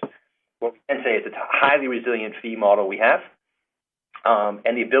virus. What we can say is it's a highly resilient fee model we have,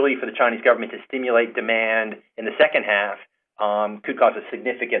 and the ability for the Chinese government to stimulate demand in the second half could cause a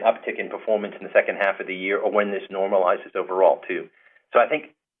significant uptick in performance in the second half of the year or when this normalizes overall, too. So I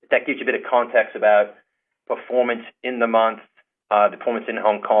think that gives you a bit of context about performance in the month, deployments in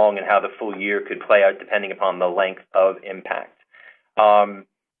Hong Kong, and how the full year could play out depending upon the length of impact.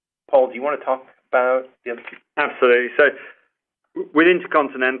 Paul, do you want to talk about the other two? Absolutely. So with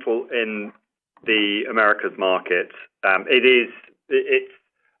InterContinental in the Americas market, it's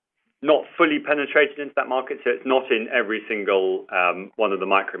not fully penetrated into that market, so it's not in every single one of the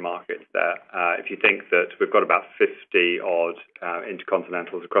micro markets there. If you think that we've got about 50 odd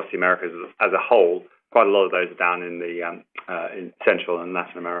InterContinentals across the Americas as a whole, quite a lot of those are down in in Central and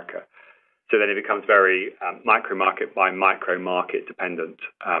Latin America. So then it becomes very micro market by micro market dependent.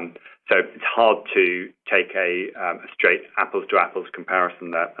 So it's hard to take a straight apples to apples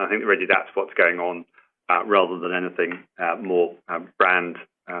comparison there. I think really that's what's going on rather than anything more brand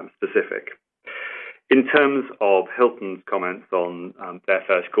specific. In terms of Hilton's comments on their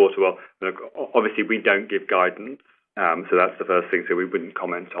first quarter, well, look, obviously we don't give guidance, so that's the first thing. So we wouldn't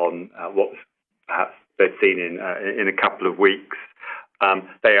comment on what perhaps they've seen in a couple of weeks.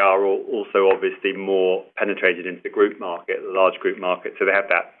 They are also obviously more penetrated into the group market, the large group market, so they have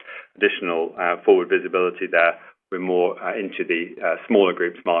that additional forward visibility there. We're more into the smaller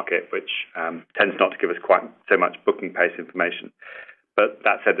groups market, which tends not to give us quite so much booking pace information. But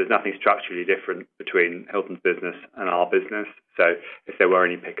that said, there's nothing structurally different between Hilton's business and our business. So if there were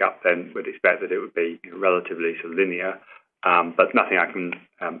any pickup, then we'd expect that it would be relatively sort of linear, but nothing I can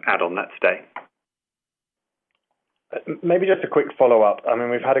add on that today. Maybe just a quick follow-up. I mean,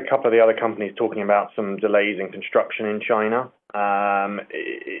 we've had a couple of the other companies talking about some delays in construction in China.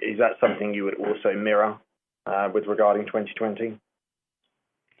 Is that something you would also mirror with regarding 2020?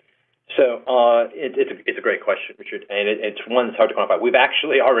 So it's a great question, Richard, and it's one that's hard to quantify. We've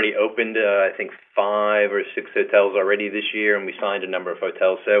actually already opened, I think, 5 or 6 hotels already this year, and we signed a number of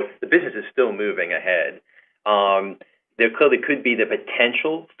hotels. So the business is still moving ahead. There clearly could be the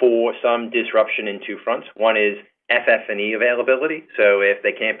potential for some disruption in two fronts. One is FF&E availability, so if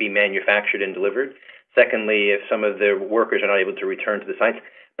they can't be manufactured and delivered. Secondly, if some of the workers are not able to return to the sites.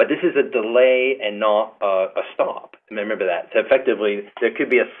 But this is a delay and not a stop. Remember that. So effectively, there could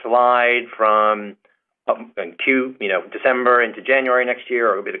be a slide from December into January next year,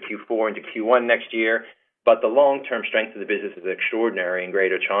 or a bit of Q4 into Q1 next year. But the long-term strength of the business is extraordinary in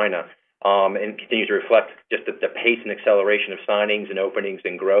Greater China, and continues to reflect just the pace and acceleration of signings and openings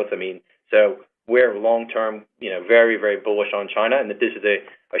and growth. I mean, so we're long-term, very, very bullish on China, and that this is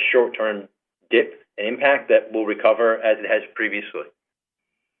a short-term dip and impact that will recover as it has previously.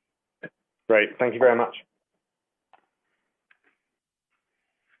 Great. Thank you very much.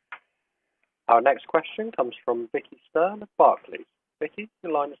 Our next question comes from Vicky Stern of Barclays. Vicky,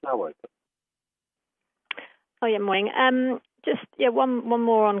 your line is now open. Oh, yeah, morning. One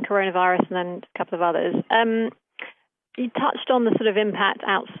more on coronavirus and then a couple of others. You touched on the sort of impact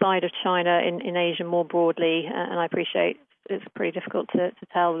outside of China in Asia more broadly, and I appreciate it's pretty difficult to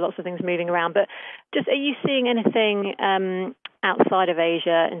tell, lots of things moving around. But just, are you seeing anything outside of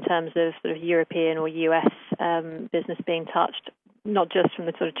Asia in terms of sort of European or US business being touched, not just from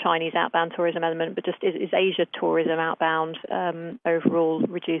the sort of Chinese outbound tourism element, but just is Asia tourism outbound overall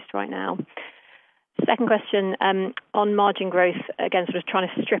reduced right now? Second question, on margin growth, again, sort of trying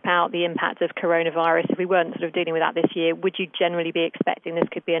to strip out the impact of coronavirus. If we weren't sort of dealing with that this year, would you generally be expecting this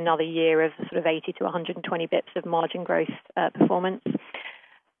could be another year of sort of 80 to 120 bits of margin growth performance?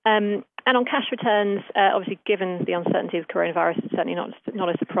 And on cash returns, obviously, given the uncertainty of coronavirus, it's certainly not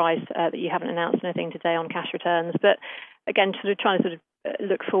a surprise that you haven't announced anything today on cash returns. But again, sort of trying to sort of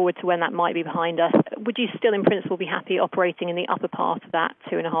look forward to when that might be behind us. Would you still, in principle, be happy operating in the upper part of that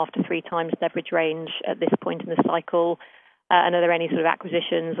 2.5 to 3 times leverage range at this point in the cycle? And are there any sort of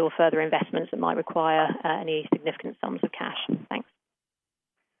acquisitions or further investments that might require any significant sums of cash? Thanks.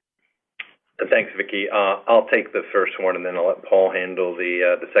 Thanks, Vicky. I'll take the first one, and then I'll let Paul handle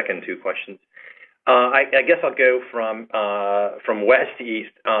the second two questions. I guess I'll go from west to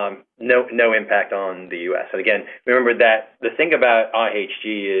east. No impact on the U.S. And again, remember that the thing about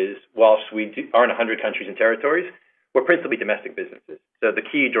IHG is, whilst we are in 100 countries and territories, we're principally domestic businesses. So the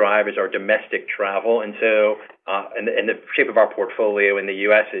key drivers are domestic travel, and so and the shape of our portfolio in the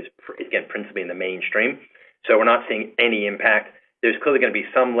U.S. is again principally in the mainstream. So we're not seeing any impact. There's clearly going to be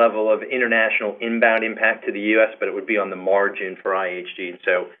some level of international inbound impact to the U.S., but it would be on the margin for IHG. And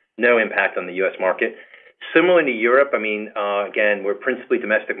so no impact on the U.S. market. Similar to Europe, I mean, again, we're principally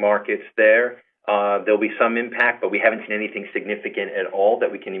domestic markets there. There'll be some impact, but we haven't seen anything significant at all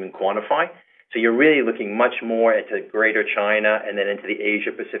that we can even quantify. So you're really looking much more at the Greater China and then into the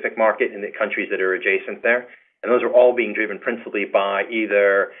Asia-Pacific market and the countries that are adjacent there. And those are all being driven principally by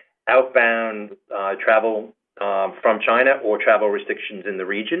either outbound travel from China or travel restrictions in the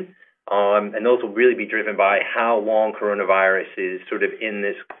region. And those will really be driven by how long coronavirus is sort of in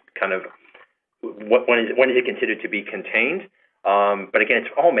this kind of, when is it considered to be contained? But again,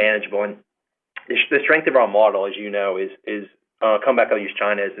 it's all manageable. And the strength of our model, as you know, is come back, I'll use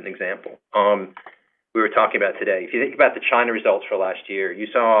China as an example. We were talking about today. If you think about the China results for last year, you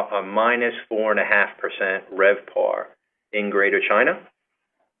saw a minus 4.5% RevPAR in Greater China,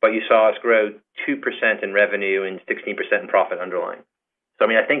 but you saw us grow 2% in revenue and 16% in profit underlying. So, I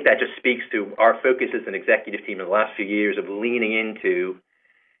mean, I think that just speaks to our focus as an executive team in the last few years of leaning into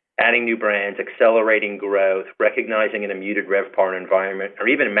adding new brands, accelerating growth, recognizing in a muted RevPAR environment, or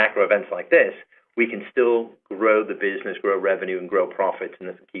even in macro events like this, we can still grow the business, grow revenue, and grow profits, and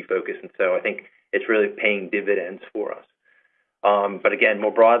that's a key focus. And so I think it's really paying dividends for us. But again,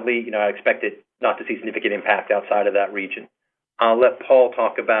 more broadly, I expect it not to see significant impact outside of that region. I'll let Paul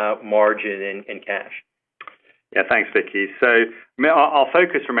talk about margin and cash. Yeah, thanks, Vicky. So our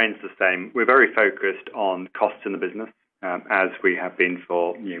focus remains the same. We're very focused on costs in the business, as we have been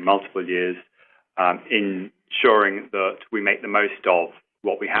for multiple years, ensuring that we make the most of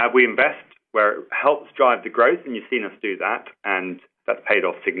what we have. We invest where it helps drive the growth, and you've seen us do that, and that's paid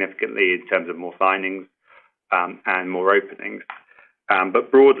off significantly in terms of more signings and more openings.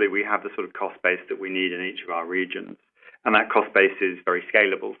 But broadly, we have the sort of cost base that we need in each of our regions. And that cost base is very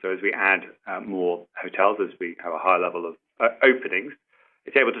scalable. So as we add more hotels, as we have a high level of openings,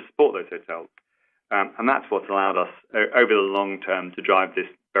 it's able to support those hotels. And that's what's allowed us over the long term to drive this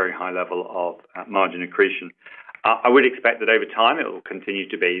very high level of margin accretion. I would expect that over time it will continue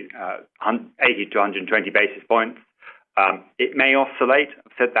to be 80 to 120 basis points. It may oscillate.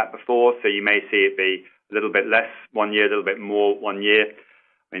 I've said that before. So you may see it be a little bit less one year, a little bit more one year.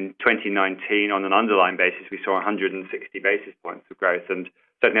 In 2019, on an underlying basis, we saw 160 basis points of growth. And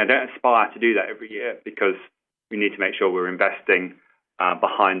certainly I don't aspire to do that every year because we need to make sure we're investing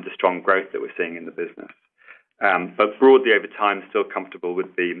behind the strong growth that we're seeing in the business. But broadly over time, still comfortable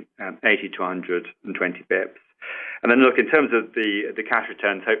with the 80 to 120 bips. And then look, in terms of the cash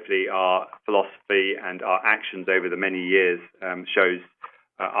returns, hopefully our philosophy and our actions over the many years shows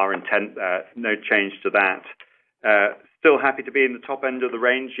our intent there. No change to that. Still happy to be in the top end of the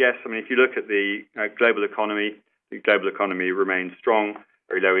range, yes. I mean, if you look at the global economy, the global economy remains strong,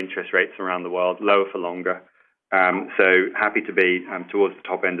 very low interest rates around the world, lower for longer. So happy to be towards the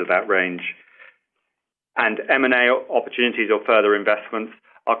top end of that range. And M&A opportunities or further investments.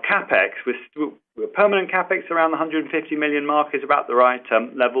 Our CapEx, we're permanent CapEx around the 150 million mark is about the right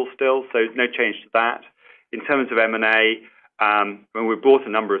level still, so no change to that. In terms of M&A, we've bought a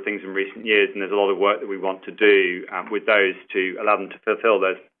number of things in recent years, and there's a lot of work that we want to do with those to allow them to fulfill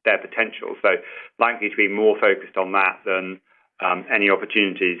their potential. So likely to be more focused on that than any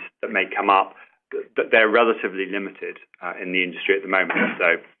opportunities that may come up. They're relatively limited in the industry at the moment.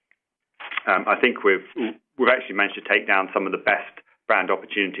 So I think we've actually managed to take down some of the best brand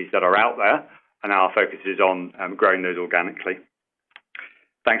opportunities that are out there, and our focus is on growing those organically.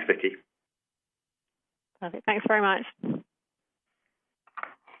 Thanks, Vicky. Perfect. Thanks very much.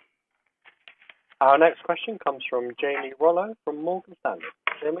 Our next question comes from Jamie Rollo from Morgan Stanley.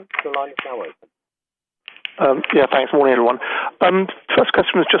 Jamie, your line is now open. Yeah, thanks. Morning, everyone. First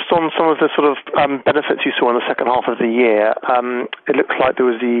question was just on some of the sort of benefits you saw in the second half of the year. It looks like there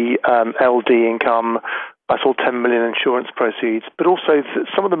was the LD income. I saw 10 million insurance proceeds, but also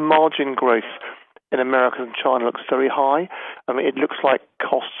some of the margin growth in America and China looks very high. I mean, it looks like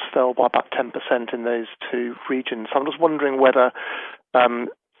costs fell by about 10% in those two regions. So I'm just wondering whether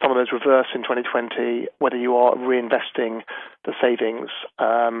some of those reverse in 2020, whether you are reinvesting the savings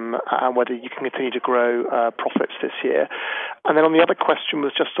and whether you can continue to grow profits this year. And then on the other question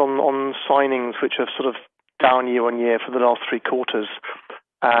was just on signings, which are sort of down year on year for the last three quarters.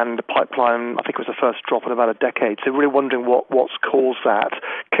 And the pipeline, I think, was the first drop in about a decade. So really wondering what's caused that.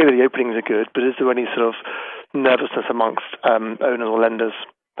 Clearly the openings are good, but is there any sort of nervousness amongst owners or lenders?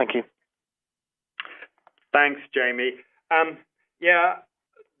 Thank you. Thanks, Jamie.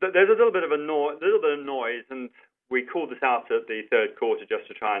 There's a little bit of noise, and we called this out at the third quarter just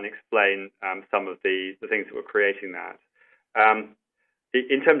to try and explain some of the things that were creating that.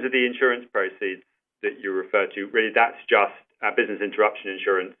 In terms of the insurance proceeds that you refer to, really that's just business interruption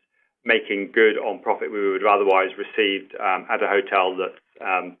insurance making good on profit we would have otherwise received at a hotel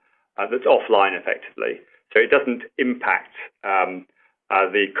that's offline effectively. So it doesn't impact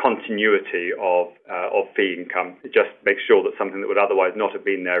the continuity of fee income. It just makes sure that something that would otherwise not have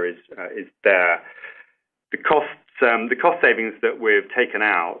been there is there. The cost savings that we've taken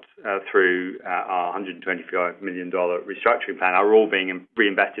out through our $125 million restructuring plan are all being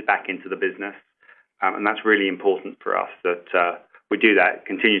reinvested back into the business. And that's really important for us, that we do that,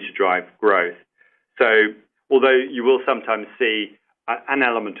 continue to drive growth. So although you will sometimes see an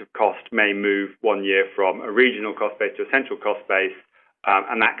element of cost may move one year from a regional cost base to a central cost base,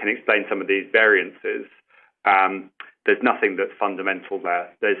 and that can explain some of these variances. There's nothing that's fundamental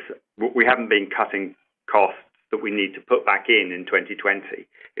there. We haven't been cutting costs that we need to put back in 2020,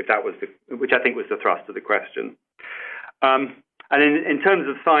 if that was which I think was the thrust of the question. And in terms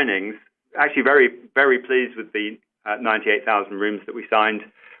of signings, actually very, very pleased with the 98,000 rooms that we signed.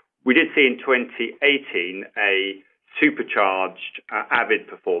 We did see in 2018 a supercharged Avid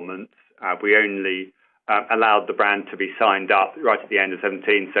performance. We only allowed the brand to be signed up right at the end of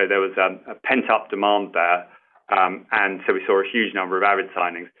 2017, so there was a pent-up demand there, and so we saw a huge number of Avid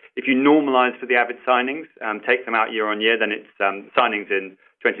signings. If you normalise for the Avid signings, take them out year on year, then it's signings in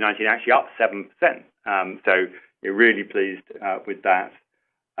 2019 actually up 7%. So we're really pleased with that.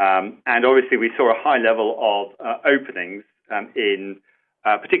 And obviously we saw a high level of openings in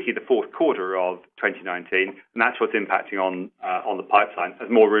particularly the fourth quarter of 2019, and that's what's impacting on the pipeline. As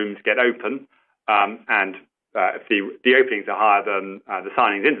more rooms get open, and if the openings are higher than the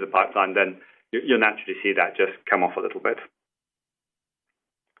signings into the pipeline, then you'll naturally see that just come off a little bit.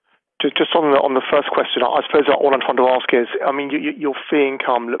 Just on the first question, I suppose all I'm trying to ask is, I mean, your fee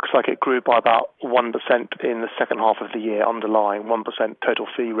income looks like it grew by about 1% in the second half of the year, underlying 1% total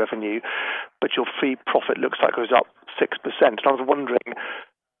fee revenue, but your fee profit looks like it was up 6%. And I was wondering,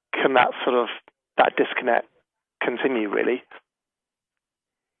 can that that disconnect continue, really?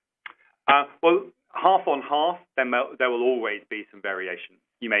 Well, half on half, then there will always be some variation.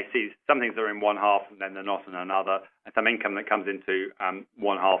 You may see some things are in one half and then they're not in another, and some income that comes into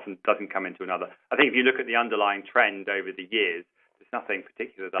one half and doesn't come into another. I think if you look at the underlying trend over the years, there's nothing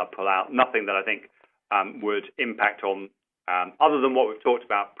particular that I'll pull out, nothing that I think would impact on, other than what we've talked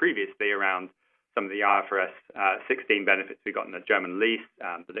about previously around some of the IFRS 16 benefits we got in the German lease,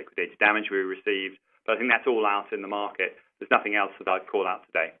 the liquidated damage we received. But I think that's all out in the market. There's nothing else that I'd call out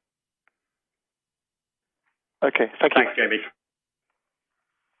today. Okay, thank you. Thanks, Jamie.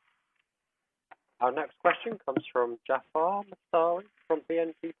 Our next question comes from Jaafar Mestari from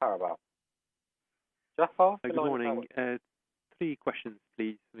BNP Paribas. Jaafar, good morning. 3 questions,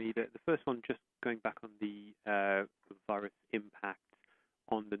 please, for me. The first one, just going back on the virus impact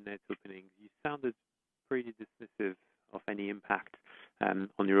on the net openings. You sounded pretty dismissive of any impact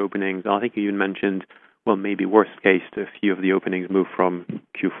on your openings. I think you even mentioned, well, maybe worst case, a few of the openings move from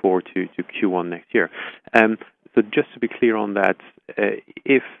Q4 to Q1 next year. So just to be clear on that,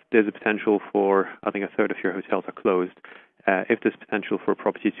 if there's a potential for, I think a third of your hotels are closed, if there's potential for a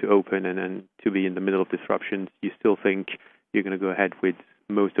property to open and then to be in the middle of disruptions, you still think you're going to go ahead with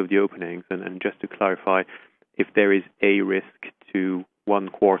most of the openings? And just to clarify, if there is a risk to one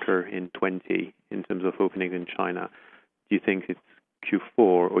quarter in 20 in terms of openings in China, do you think it's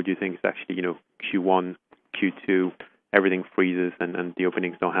Q4 or do you think it's actually, Q1, Q2, everything freezes and the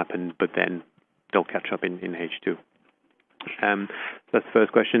openings don't happen, but then they'll catch up in H2? That's the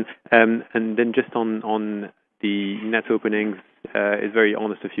first question. And then just on the net openings, it's very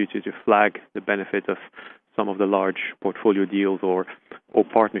honest of you to flag the benefit of some of the large portfolio deals or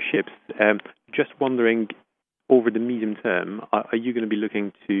partnerships. Just wondering, over the medium term, are you going to be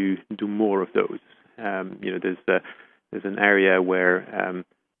looking to do more of those? There's an area where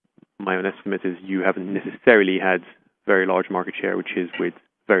my own estimate is you haven't necessarily had very large market share, which is with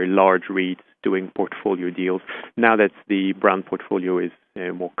very large REITs doing portfolio deals. Now that the brand portfolio is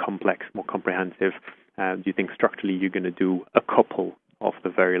more complex, more comprehensive, do you think structurally you're going to do a couple of the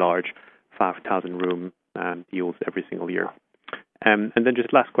very large 5,000 room deals every single year? And then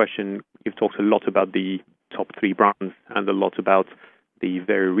just last question, you've talked a lot about the top 3 brands and a lot about the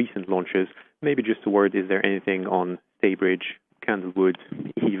very recent launches. Maybe just a word, is there anything on Staybridge, Candlewood,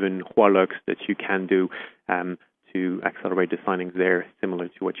 even Hualux that you can do to accelerate the signings there, similar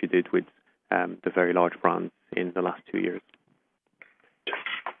to what you did with the very large brands in the last 2 years?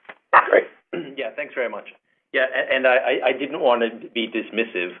 Great. Yeah, thanks very much. Yeah, and I didn't want to be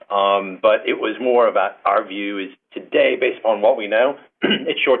dismissive, but it was more about our view is today, based upon what we know,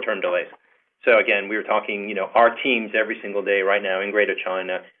 it's short-term delays. So again, we were talking, our teams every single day right now in Greater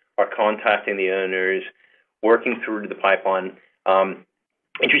China are contacting the owners, working through the pipeline.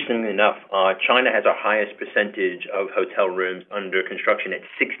 Interestingly enough, China has our highest percentage of hotel rooms under construction. At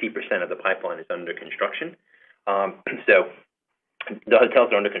 60% of the pipeline is under construction. So the hotels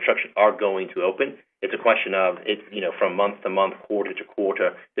that are under construction are going to open. It's a question of from month to month, quarter to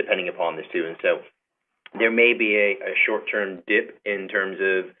quarter, depending upon this too. And so there may be a short-term dip in terms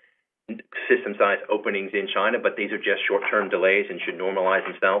of system size openings in China, but these are just short-term delays and should normalize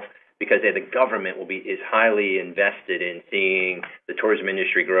themselves. because the government is highly invested in seeing the tourism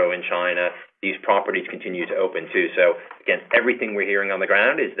industry grow in China. These properties continue to open too. So again, everything we're hearing on the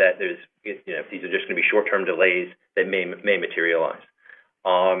ground is that these are just going to be short-term delays that may materialize.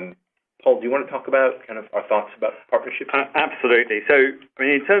 Paul, do you want to talk about kind of our thoughts about partnerships? Absolutely. So,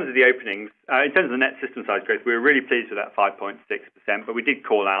 in terms of the openings, in terms of the net system size growth, we were really pleased with that 5.6%, but we did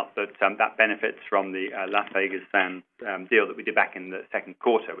call out that that benefits from the Las Vegas Sands deal that we did back in the second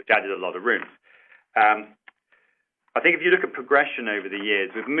quarter, which added a lot of rooms. I think if you look at progression over the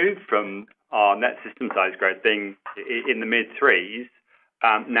years, we've moved from our net system size growth being in the mid-threes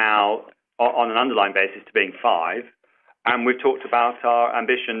now on an underlying basis to being 5%. And we've talked about our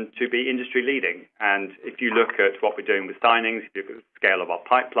ambition to be industry leading. And if you look at what we're doing with signings, if you look at the scale of our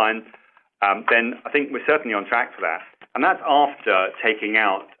pipeline, then I think we're certainly on track for that. And that's after taking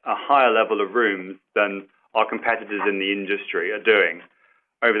out a higher level of rooms than our competitors in the industry are doing.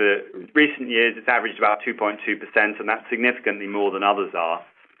 Over the recent years, it's averaged about 2.2%, and that's significantly more than others are,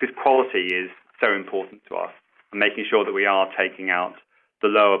 because quality is so important to us, and making sure that we are taking out the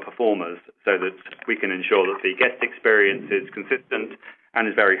lower performers so that we can ensure that the guest experience is consistent and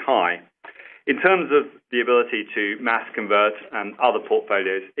is very high. In terms of the ability to mass convert other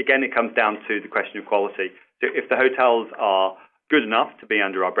portfolios, again, it comes down to the question of quality. So if the hotels are good enough to be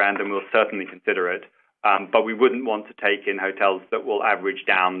under our brand, then we'll certainly consider it. But we wouldn't want to take in hotels that will average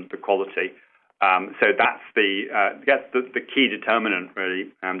down the quality. So that's the key determinant,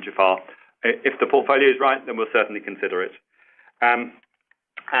 really, Jafar. If the portfolio is right, then we'll certainly consider it.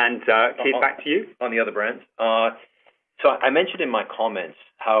 And Keith, back to you. On the other brands. So I mentioned in my comments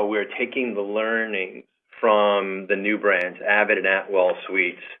how we're taking the learnings from the new brands, Avid and Atwell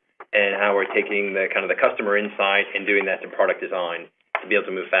Suites, and how we're taking the kind of the customer insight and doing that to product design to be able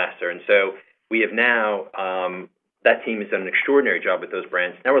to move faster. And so we have now, that team has done an extraordinary job with those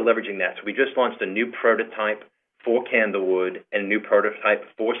brands. Now we're leveraging that. So we just launched a new prototype for Candlewood and a new prototype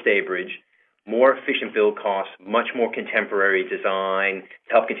for Staybridge. More efficient build costs, much more contemporary design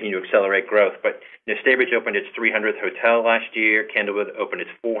to help continue to accelerate growth. But Staybridge opened its 300th hotel last year. Candlewood opened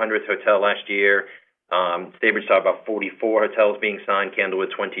its 400th hotel last year. Staybridge saw about 44 hotels being signed, Candlewood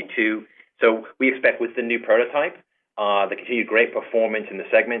 22. So we expect with the new prototype, the continued great performance in the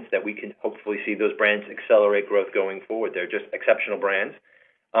segments, that we can hopefully see those brands accelerate growth going forward. They're just exceptional brands.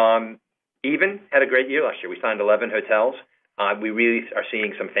 Even had a great year last year. We signed 11 hotels. We really are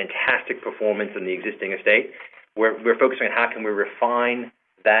seeing some fantastic performance in the existing estate. We're focusing on how can we refine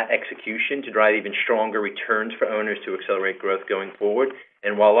that execution to drive even stronger returns for owners to accelerate growth going forward.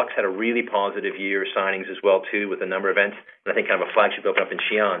 And while Lux had a really positive year of signings as well, too, with a number of events, and I think kind of a flagship open up in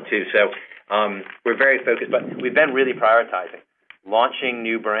Xi'an, too. So we're very focused, but we've been really prioritizing launching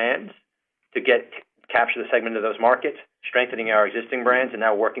new brands to capture the segment of those markets, strengthening our existing brands, and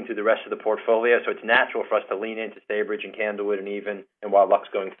now working through the rest of the portfolio. So it's natural for us to lean into Staybridge and Candlewood and Wild Lux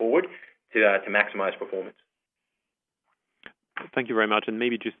going forward to maximize performance. Thank you very much. And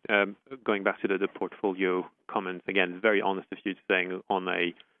maybe just going back to the portfolio comments, again, it's very honest of you saying on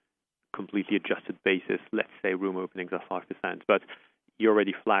a completely adjusted basis, let's say room openings are 5%, but you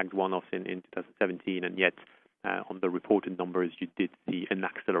already flagged one-offs in 2017, and yet on the reported numbers, you did see an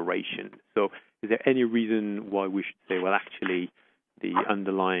acceleration. So is there any reason why we should say, well, actually, the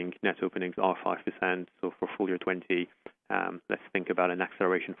underlying net openings are 5%, so for full year 20, let's think about an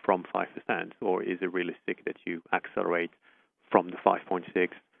acceleration from 5%, or is it realistic that you accelerate from the 5.6,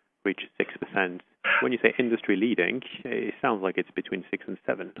 reach 6%? When you say industry leading, it sounds like it's between 6 and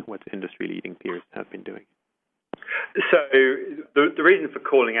 7, what industry leading peers have been doing. So the reason for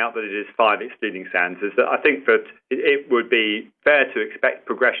calling out that it is 5 excluding Sands is that I think that it would be fair to expect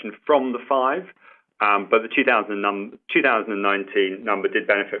progression from the 5, but the 2019 number did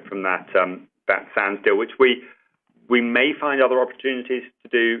benefit from that Sands deal, which we may find other opportunities to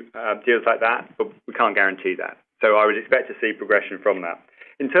do deals like that, but we can't guarantee that. So I would expect to see progression from that.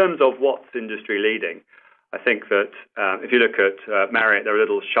 In terms of what's industry leading, I think that if you look at Marriott, they're a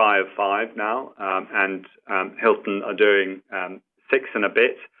little shy of 5 now, and Hilton are doing 6 and a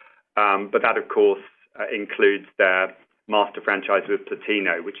bit. But that, of course, includes their master franchise with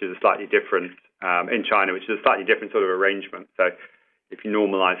Platino, which is a slightly different in China, which is a slightly different sort of arrangement. So if you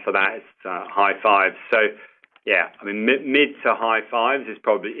normalize for that, it's high 5s. So yeah, I mean mid to high 5s is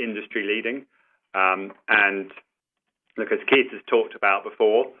probably industry leading. And look, as Keith has talked about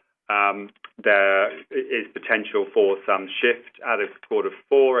before, there is potential for some shift out of quarter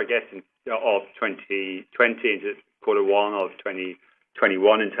 4, I guess, of 2020 into quarter 1 of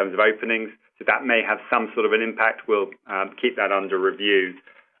 2021 in terms of openings. So that may have some sort of an impact. We'll keep that under review.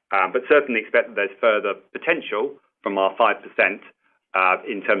 But certainly expect that there's further potential from our 5%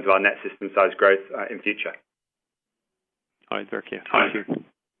 in terms of our net system size growth in future. All right, very clear. Thank you.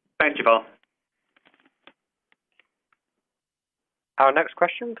 Thanks, Jafar. Our next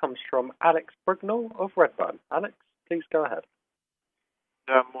question comes from Alex Brignall of Redburn. Alex, please go ahead.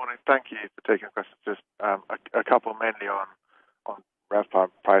 Morning. Thank you for taking questions. Just a couple mainly on RevPAR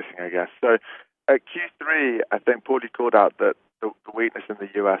pricing, I guess. So at Q3, I think Paul, you called out that the weakness in the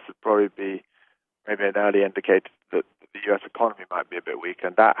US would probably be maybe an early indicator that the US economy might be a bit weak,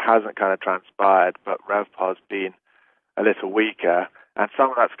 and that hasn't kind of transpired, but RevPAR's been a little weaker, and some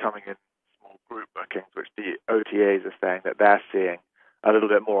of that's coming in small group bookings, which the OTAs are saying that they're seeing a little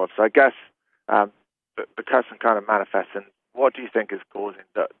bit more of. So I guess the question kind of manifests in what do you think is causing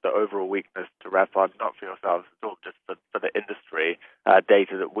the overall weakness to RevPAR, not for yourselves at all, just for the industry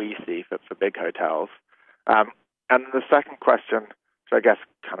data that we see for big hotels? And the second question, which I guess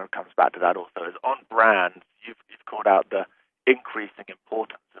kind of comes back to that also, is on brands. You've called out the increasing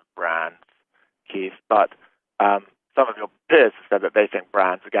importance of brands, Keith, but some of your peers have said that they think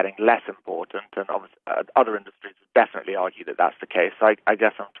brands are getting less important, and obviously, other industries would definitely argue that that's the case. So I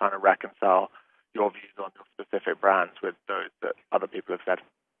guess I'm trying to reconcile your views on your specific brands with those that other people have said.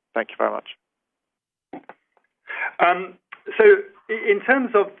 Thank you very much. So in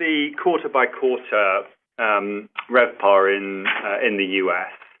terms of the quarter-by-quarter RevPAR in the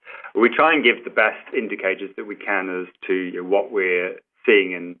US, we try and give the best indicators that we can as to what we're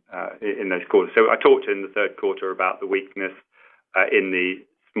seeing in those quarters. So I talked in the third quarter about the weakness in the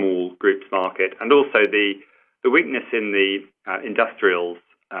small groups market, and also the weakness in the industrials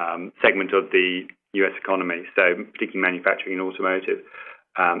segment of the US economy, so particularly manufacturing and automotive,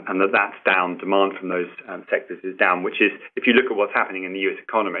 and that's down. Demand from those sectors is down, which is, if you look at what's happening in the US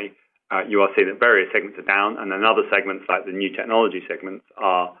economy, you are seeing that various segments are down, and then other segments like the new technology segments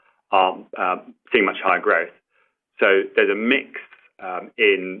are seeing much higher growth. So there's a mix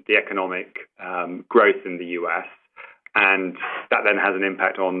in the economic growth in the US, and that then has an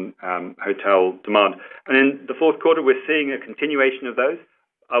impact on hotel demand. And in the fourth quarter, we're seeing a continuation of those.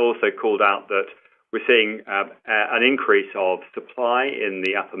 I've also called out that we're seeing an increase of supply in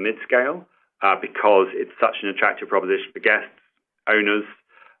the upper mid-scale because it's such an attractive proposition for guests, owners,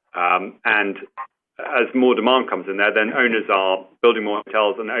 and as more demand comes in there, then owners are building more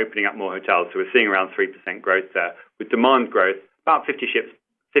hotels and opening up more hotels. So we're seeing around 3% growth there, with demand growth about 50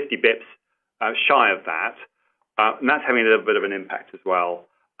 bips shy of that. And that's having a little bit of an impact as well.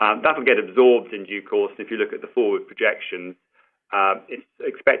 That will get absorbed in due course. And if you look at the forward projections, it's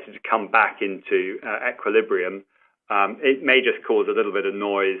expected to come back into equilibrium. It may just cause a little bit of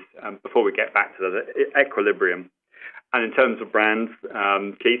noise before we get back to the equilibrium. And in terms of brands,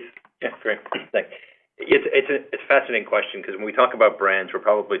 Keith? Yeah, great. Thanks. It's a fascinating question, because when we talk about brands, we're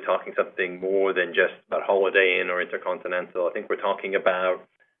probably talking something more than just about Holiday Inn or InterContinental. I think we're talking about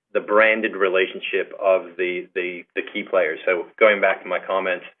the branded relationship of the key players. So going back to my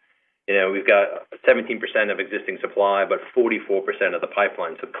comments, we've got 17% of existing supply, but 44% of the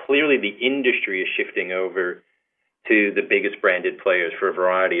pipeline. So clearly the industry is shifting over to the biggest branded players for a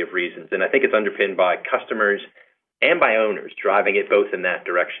variety of reasons. And I think it's underpinned by customers and by owners driving it both in that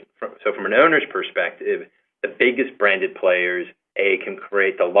direction. So from an owner's perspective, the biggest branded players, can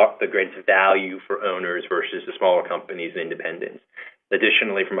create the greatest value for owners versus the smaller companies and independents.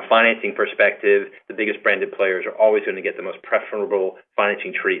 Additionally, from a financing perspective, the biggest branded players are always going to get the most preferable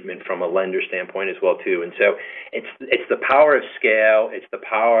financing treatment from a lender standpoint as well, too. And so it's the power of scale, it's the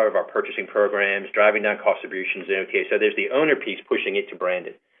power of our purchasing programs, driving down cost distributions. Okay, so there's the owner piece pushing it to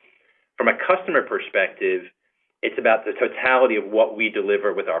branded. From a customer perspective, it's about the totality of what we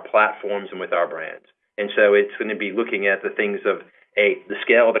deliver with our platforms and with our brands. And so it's going to be looking at the things of the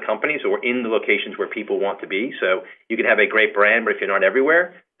scale of the company, so we're in the locations where people want to be. So you can have a great brand, but if you're not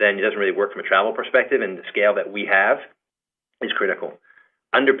everywhere, then it doesn't really work from a travel perspective, and the scale that we have is critical.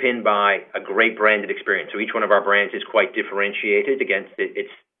 Underpinned by a great branded experience. So each one of our brands is quite differentiated against its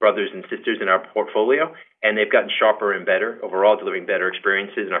brothers and sisters in our portfolio, and they've gotten sharper and better, overall delivering better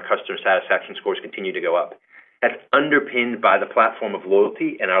experiences, and our customer satisfaction scores continue to go up. That's underpinned by the platform of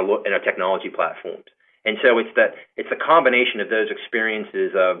loyalty and our technology platforms. And so it's the combination of those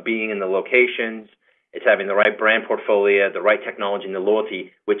experiences of being in the locations, it's having the right brand portfolio, the right technology, and the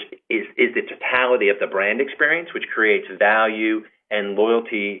loyalty, which is the totality of the brand experience, which creates value and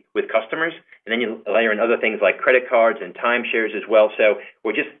loyalty with customers. And then you layer in other things like credit cards and timeshares as well. So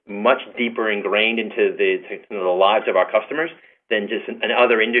we're just much deeper ingrained into the lives of our customers than just in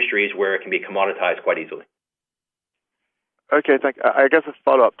other industries where it can be commoditized quite easily. Okay, thank you. I guess a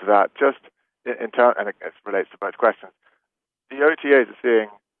follow-up to that, just in turn, and it relates to both questions. The OTAs are seeing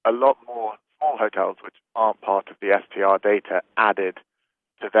a lot more small hotels which aren't part of the STR data added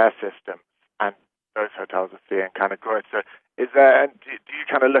to their systems, and those hotels are seeing kind of growth. So do you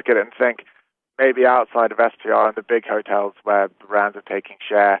kind of look at it and think maybe outside of STR and the big hotels where the brands are taking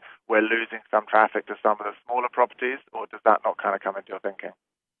share, we're losing some traffic to some of the smaller properties, or does that not kind of come into your thinking?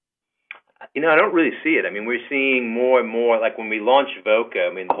 I don't really see it. I mean, we're seeing more and more, like when we launched Voca,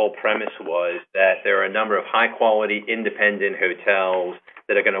 I mean, the whole premise was that there are a number of high-quality independent hotels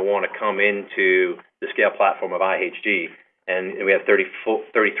that are going to want to come into the scale platform of IHG. And we have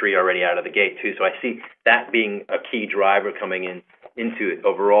 33 already out of the gate, too. So I see that being a key driver coming into it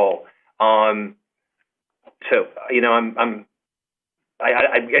overall. I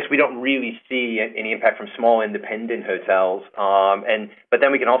guess we don't really see any impact from small independent hotels. But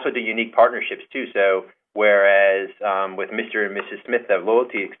then we can also do unique partnerships too. So whereas with Mr. and Mrs. Smith, the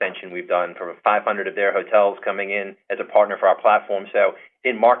loyalty extension we've done for 500 of their hotels coming in as a partner for our platform. So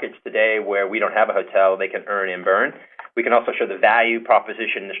in markets today where we don't have a hotel, they can earn and burn. We can also show the value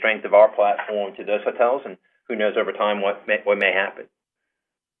proposition, the strength of our platform to those hotels, and who knows over time what may happen.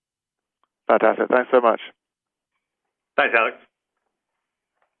 Fantastic. Thanks so much. Thanks, Alex.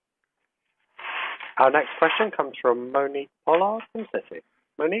 Our next question comes from Monique Pollard from Citi.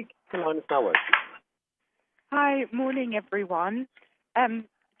 Monique, the line is now open. Hi, morning everyone.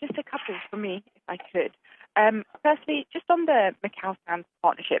 Just a couple for me, if I could. Firstly, just on the Macau Sands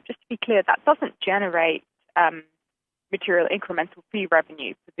partnership, just to be clear, that doesn't generate material incremental fee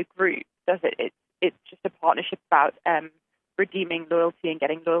revenue for the group, does it? It's just a partnership about redeeming loyalty and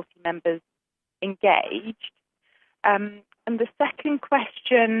getting loyalty members engaged. And the second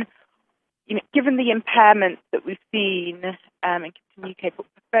question, given the impairment that we've seen in the UK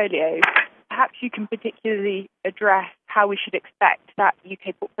portfolio, perhaps you can particularly address how we should expect that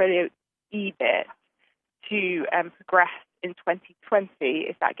UK portfolio EBIT to progress in 2020.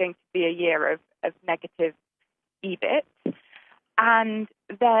 Is that going to be a year of negative EBIT? And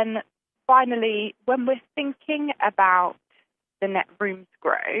then finally, when we're thinking about the net rooms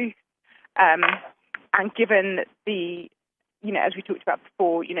growth, and given the, as we talked about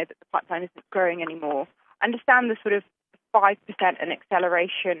before, that the pipeline isn't growing anymore, I understand the sort of 5% and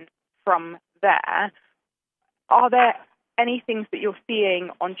acceleration from there. Are there any things that you're seeing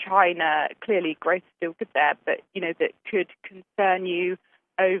on China? Clearly, growth is still good there, but, that could concern you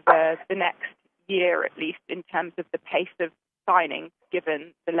over the next year, at least, in terms of the pace of signing,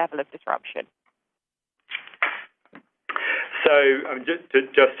 given the level of disruption? So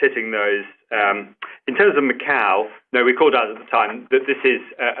just hitting those. In terms of Macau, we called out at the time that this is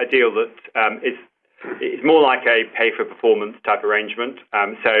a deal that is more like a pay-for-performance type arrangement.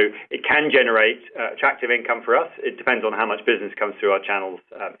 So it can generate attractive income for us. It depends on how much business comes through our channels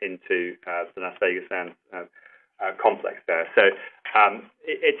into the Las Vegas Sands complex there. So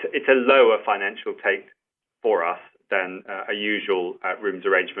it's a lower financial take for us than a usual rooms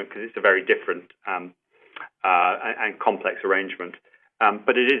arrangement, because it's a very different and complex arrangement.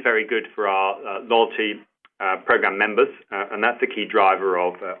 But it is very good for our loyalty program members, and that's the key driver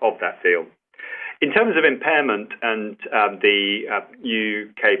of that deal. In terms of impairment and the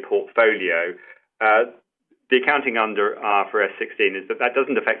UK portfolio, the accounting under IFRS 16 is that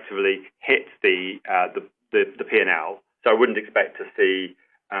doesn't effectively hit the P&L, so I wouldn't expect to see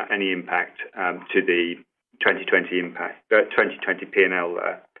any impact to the 2020 P&L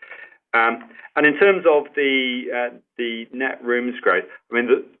there. And in terms of the net rooms growth, I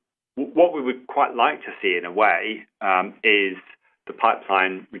mean, what we would quite like to see in a way is the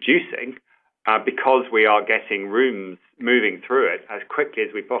pipeline reducing, because we are getting rooms moving through it as quickly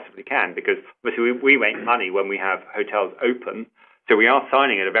as we possibly can, because obviously we make money when we have hotels open. So we are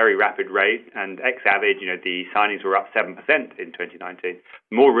signing at a very rapid rate, and ex-Avid, the signings were up 7% in 2019.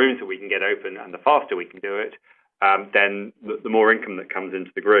 The more rooms that we can get open and the faster we can do it, then the more income that comes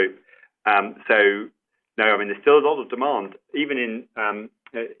into the group. There's still a lot of demand. Even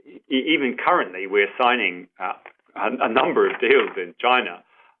currently, we're signing a number of deals in China.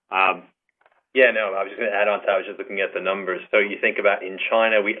 I was just going to add on to that. I was just looking at the numbers. So you think about in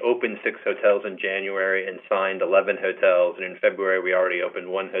China, we opened 6 hotels in January and signed 11 hotels. And in February, we already opened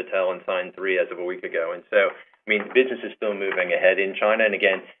 1 hotel and signed 3 as of a week ago. And so, business is still moving ahead in China. And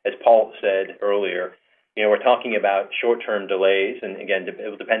again, as Paul said earlier, we're talking about short-term delays. And again, it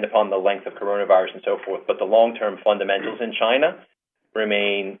will depend upon the length of coronavirus and so forth. But the long-term fundamentals in China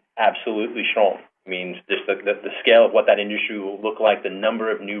remain absolutely strong. Just the scale of what that industry will look like, the number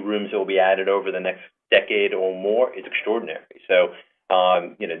of new rooms that will be added over the next decade or more is extraordinary. So,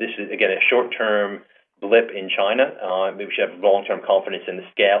 this is, again, a short-term blip in China. We should have long-term confidence in the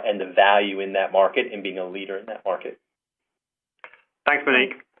scale and the value in that market and being a leader in that market. Thanks,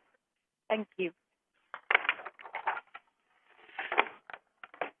 Monique. Thank you.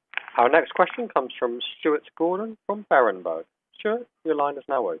 Our next question comes from Stuart Gordon from Berenberg. Stuart, your line is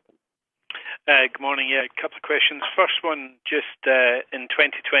now open. Good morning. Yeah, a couple of questions. First one, just in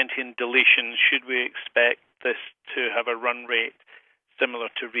 2020 in deletions, should we expect this to have a run rate similar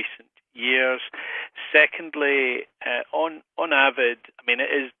to recent years? Secondly, on Avid, I mean,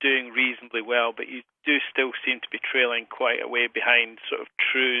 it is doing reasonably well, but you do still seem to be trailing quite a way behind sort of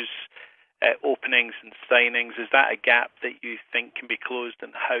True's openings and signings. Is that a gap that you think can be closed,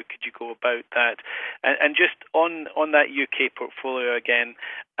 and how could you go about that? And just on that UK portfolio again,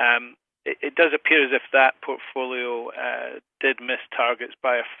 it does appear as if that portfolio did miss targets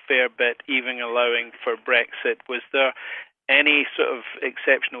by a fair bit, even allowing for Brexit. Was there any sort of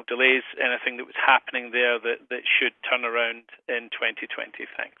exceptional delays, anything that was happening there that should turn around in 2020?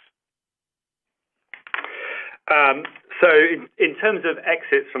 Thanks. So in terms of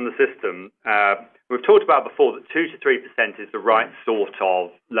exits from the system, we've talked about before that 2 to 3% is the right sort of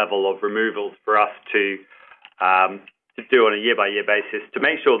level of removals for us to do on a year-by-year basis to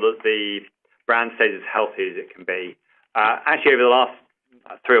make sure that the brand stays as healthy as it can be. Actually, over the last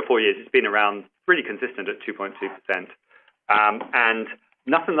 3 or 4 years, it's been around really consistent at 2.2%. And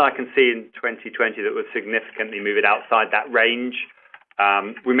nothing that I can see in 2020 that would significantly move it outside that range.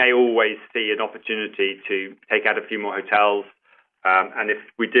 We may always see an opportunity to take out a few more hotels. And if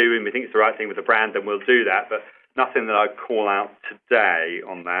we do, and we think it's the right thing with the brand, then we'll do that. But nothing that I'd call out today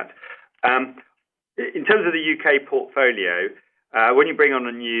on that. In terms of the UK portfolio, when you bring on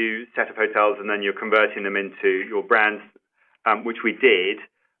a new set of hotels and then you're converting them into your brands, which we did,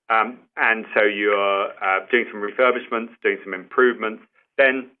 and so you're doing some refurbishments, doing some improvements,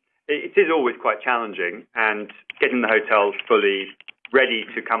 then it is always quite challenging. And getting the hotels fully ready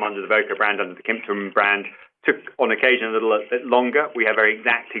to come under the Voco brand, under the Kimpton brand, took on occasion a little bit longer. We have very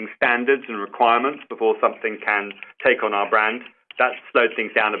exacting standards and requirements before something can take on our brand. That slowed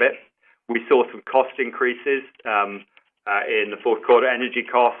things down a bit. We saw some cost increases in the fourth quarter, energy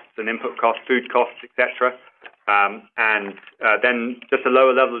costs and input costs, food costs, etc. And then just a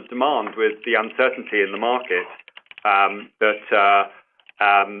lower level of demand with the uncertainty in the market that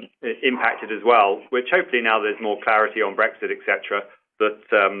impacted as well, which hopefully now there's more clarity on Brexit, etc., that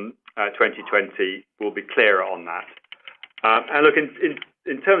 2020 will be clearer on that. And look,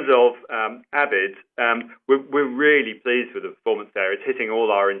 in terms of Avid, we're really pleased with the performance there. It's hitting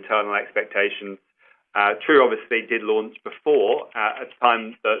all our internal expectations. True obviously did launch before at the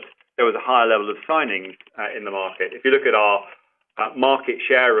time that there was a higher level of signings in the market. If you look at our market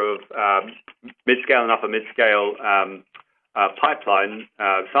share of mid-scale and upper mid-scale pipeline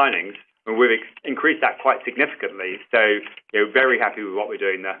signings, and we've increased that quite significantly. So very happy with what we're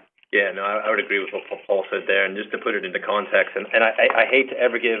doing there. Yeah, no, I would agree with what Paul said there. And just to put it into context, and I hate to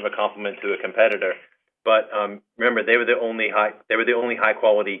ever give a compliment to a competitor, but remember they were the only high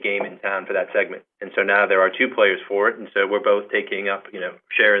quality game in town for that segment. And so now there are 2 players for it, and so we're both taking up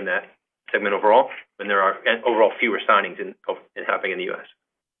share in that segment overall. And there are overall fewer signings happening in the US.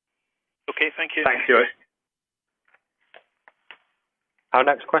 Okay, thank you. Thanks, Stuart. Our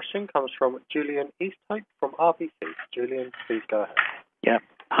next question comes from Julian Easthope from RBC. Julian, please go ahead. Yeah.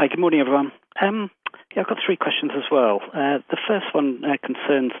 Hi, good morning, everyone. I've got 3 questions as well. The first one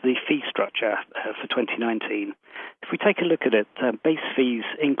concerns the fee structure for 2019. If we take a look at it, base fees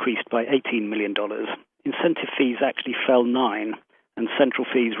increased by $18 million. Incentive fees actually fell 9, and central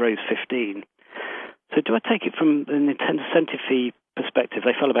fees rose 15. So do I take it from an incentive fee perspective,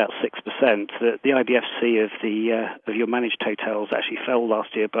 they fell about 6%. The IBFC of your managed hotels actually fell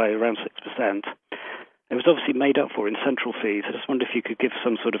last year by around 6%. It was obviously made up for in central fees. I just wonder if you could give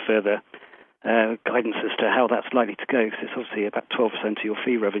some sort of further guidance as to how that's likely to go, because it's obviously about 12% of your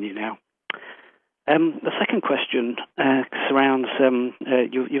fee revenue now. The second question surrounds,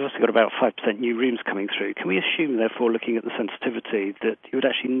 you've also got about 5% new rooms coming through. Can we assume, therefore, looking at the sensitivity, that you would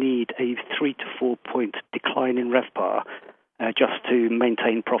actually need a 3 to 4 point decline in RevPAR just to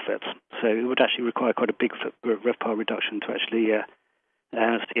maintain profits? So it would actually require quite a big RevPAR reduction to actually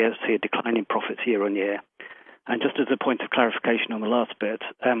see a decline in profits year on year. And just as a point of clarification on the last bit,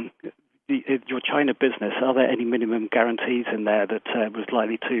 your China business, are there any minimum guarantees in there that was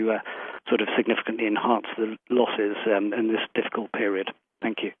likely to sort of significantly enhance the losses in this difficult period?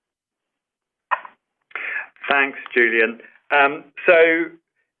 Thank you. Thanks, Julian. So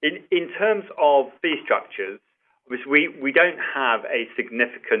in terms of fee structures, we don't have a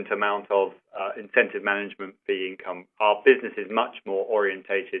significant amount of incentive management fee income. Our business is much more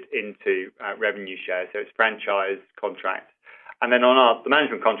orientated into revenue share, so it's franchise contracts. And then on the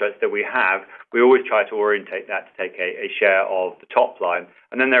management contracts that we have, we always try to orientate that to take a share of the top line.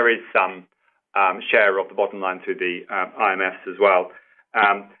 And then there is some share of the bottom line through the IMFs as well.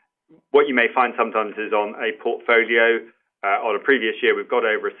 What you may find sometimes is on a portfolio, on a previous year, we've got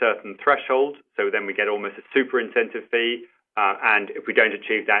over a certain threshold, so then we get almost a super incentive fee. And if we don't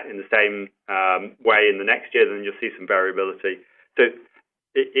achieve that in the same way in the next year, then you'll see some variability. So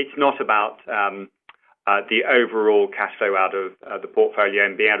it's not about the overall cash flow out of the portfolio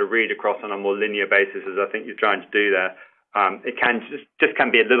and being able to read across on a more linear basis, as I think you're trying to do there. It can just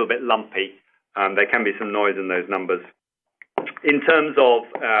can be a little bit lumpy. There can be some noise in those numbers. In terms of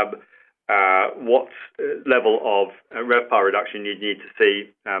what level of RevPAR reduction you need to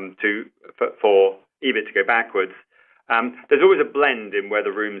see for EBIT to go backwards, there's always a blend in where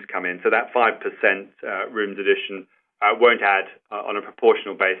the rooms come in. So that 5% rooms addition won't add on a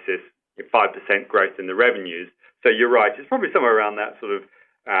proportional basis 5% growth in the revenues. So you're right, it's probably somewhere around that sort of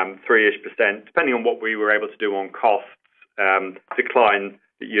 3-ish%, depending on what we were able to do on costs, decline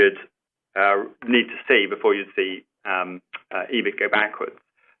that you'd need to see before you'd see EBIT go backwards.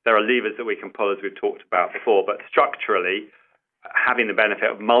 There are levers that we can pull, as we've talked about before, but structurally, having the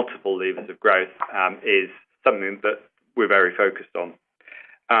benefit of multiple levers of growth is something that we're very focused on.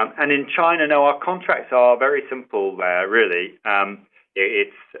 And in China, no, our contracts are very simple there, really.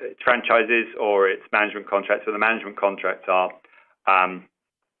 It's franchises or it's management contracts, so the management contracts are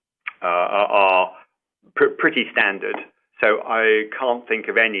pretty standard. So I can't think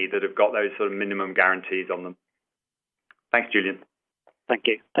of any that have got those sort of minimum guarantees on them. Thanks, Julian. Thank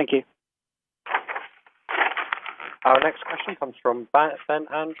you. Thank you. Our next question comes from Ben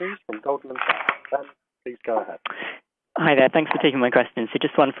Andrews from Goldman Sachs. Ben, please go ahead. Hi there. Thanks for taking my question. So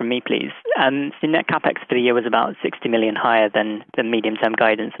just one from me, please. So net capex for the year was about 60 million higher than the medium-term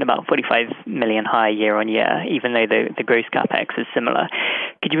guidance and about 45 million higher year on year, even though the gross capex is similar.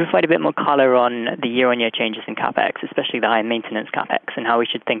 Could you provide a bit more color on the year-on-year changes in capex, especially the high maintenance capex, and how we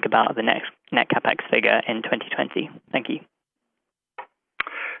should think about the next net capex figure in 2020? Thank you.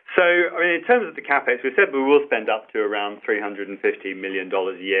 So, I mean, in terms of the capex, we said we will spend up to around $350 million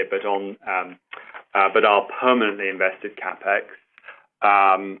a year, but our permanently invested capex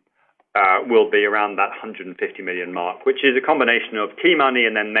will be around that 150 million mark, which is a combination of key money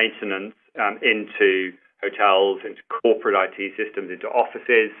and then maintenance into hotels, into corporate IT systems, into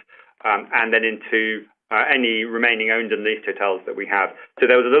offices, and then into any remaining owned and leased hotels that we have. So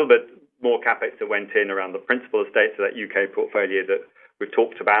there was a little bit more capex that went in around the principal estates of that UK portfolio that we've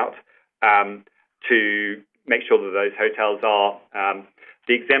talked about to make sure that those hotels are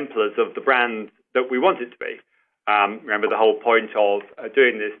the exemplars of the brand that we want it to be. Remember, the whole point of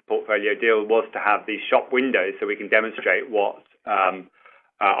doing this portfolio deal was to have these shop windows so we can demonstrate what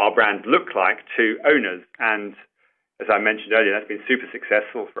our brand look like to owners. And as I mentioned earlier, that's been super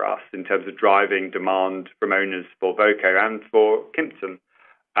successful for us in terms of driving demand from owners for Voco and for Kimpton.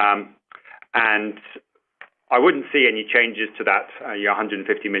 And I wouldn't see any changes to that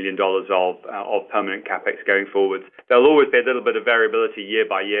 $150 million of permanent capex going forwards. There'll always be a little bit of variability year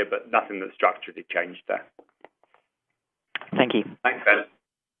by year, but nothing that's structurally changed there. Thank you. Thanks, Ben.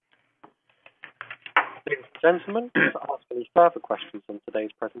 Ladies and gentlemen, to ask any further questions on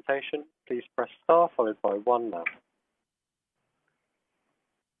today's presentation, please press star followed by 1 now.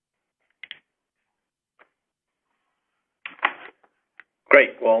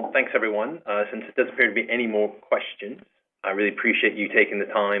 Great. Well, thanks, everyone. Since it doesn't appear to be any more questions, I really appreciate you taking the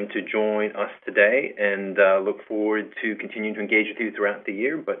time to join us today and look forward to continuing to engage with you throughout the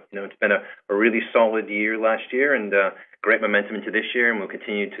year. But, it's been a really solid year last year and great momentum into this year, and we'll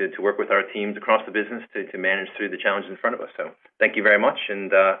continue to work with our teams across the business to manage through the challenges in front of us. So thank you very much, and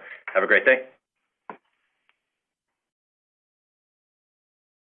have a great day.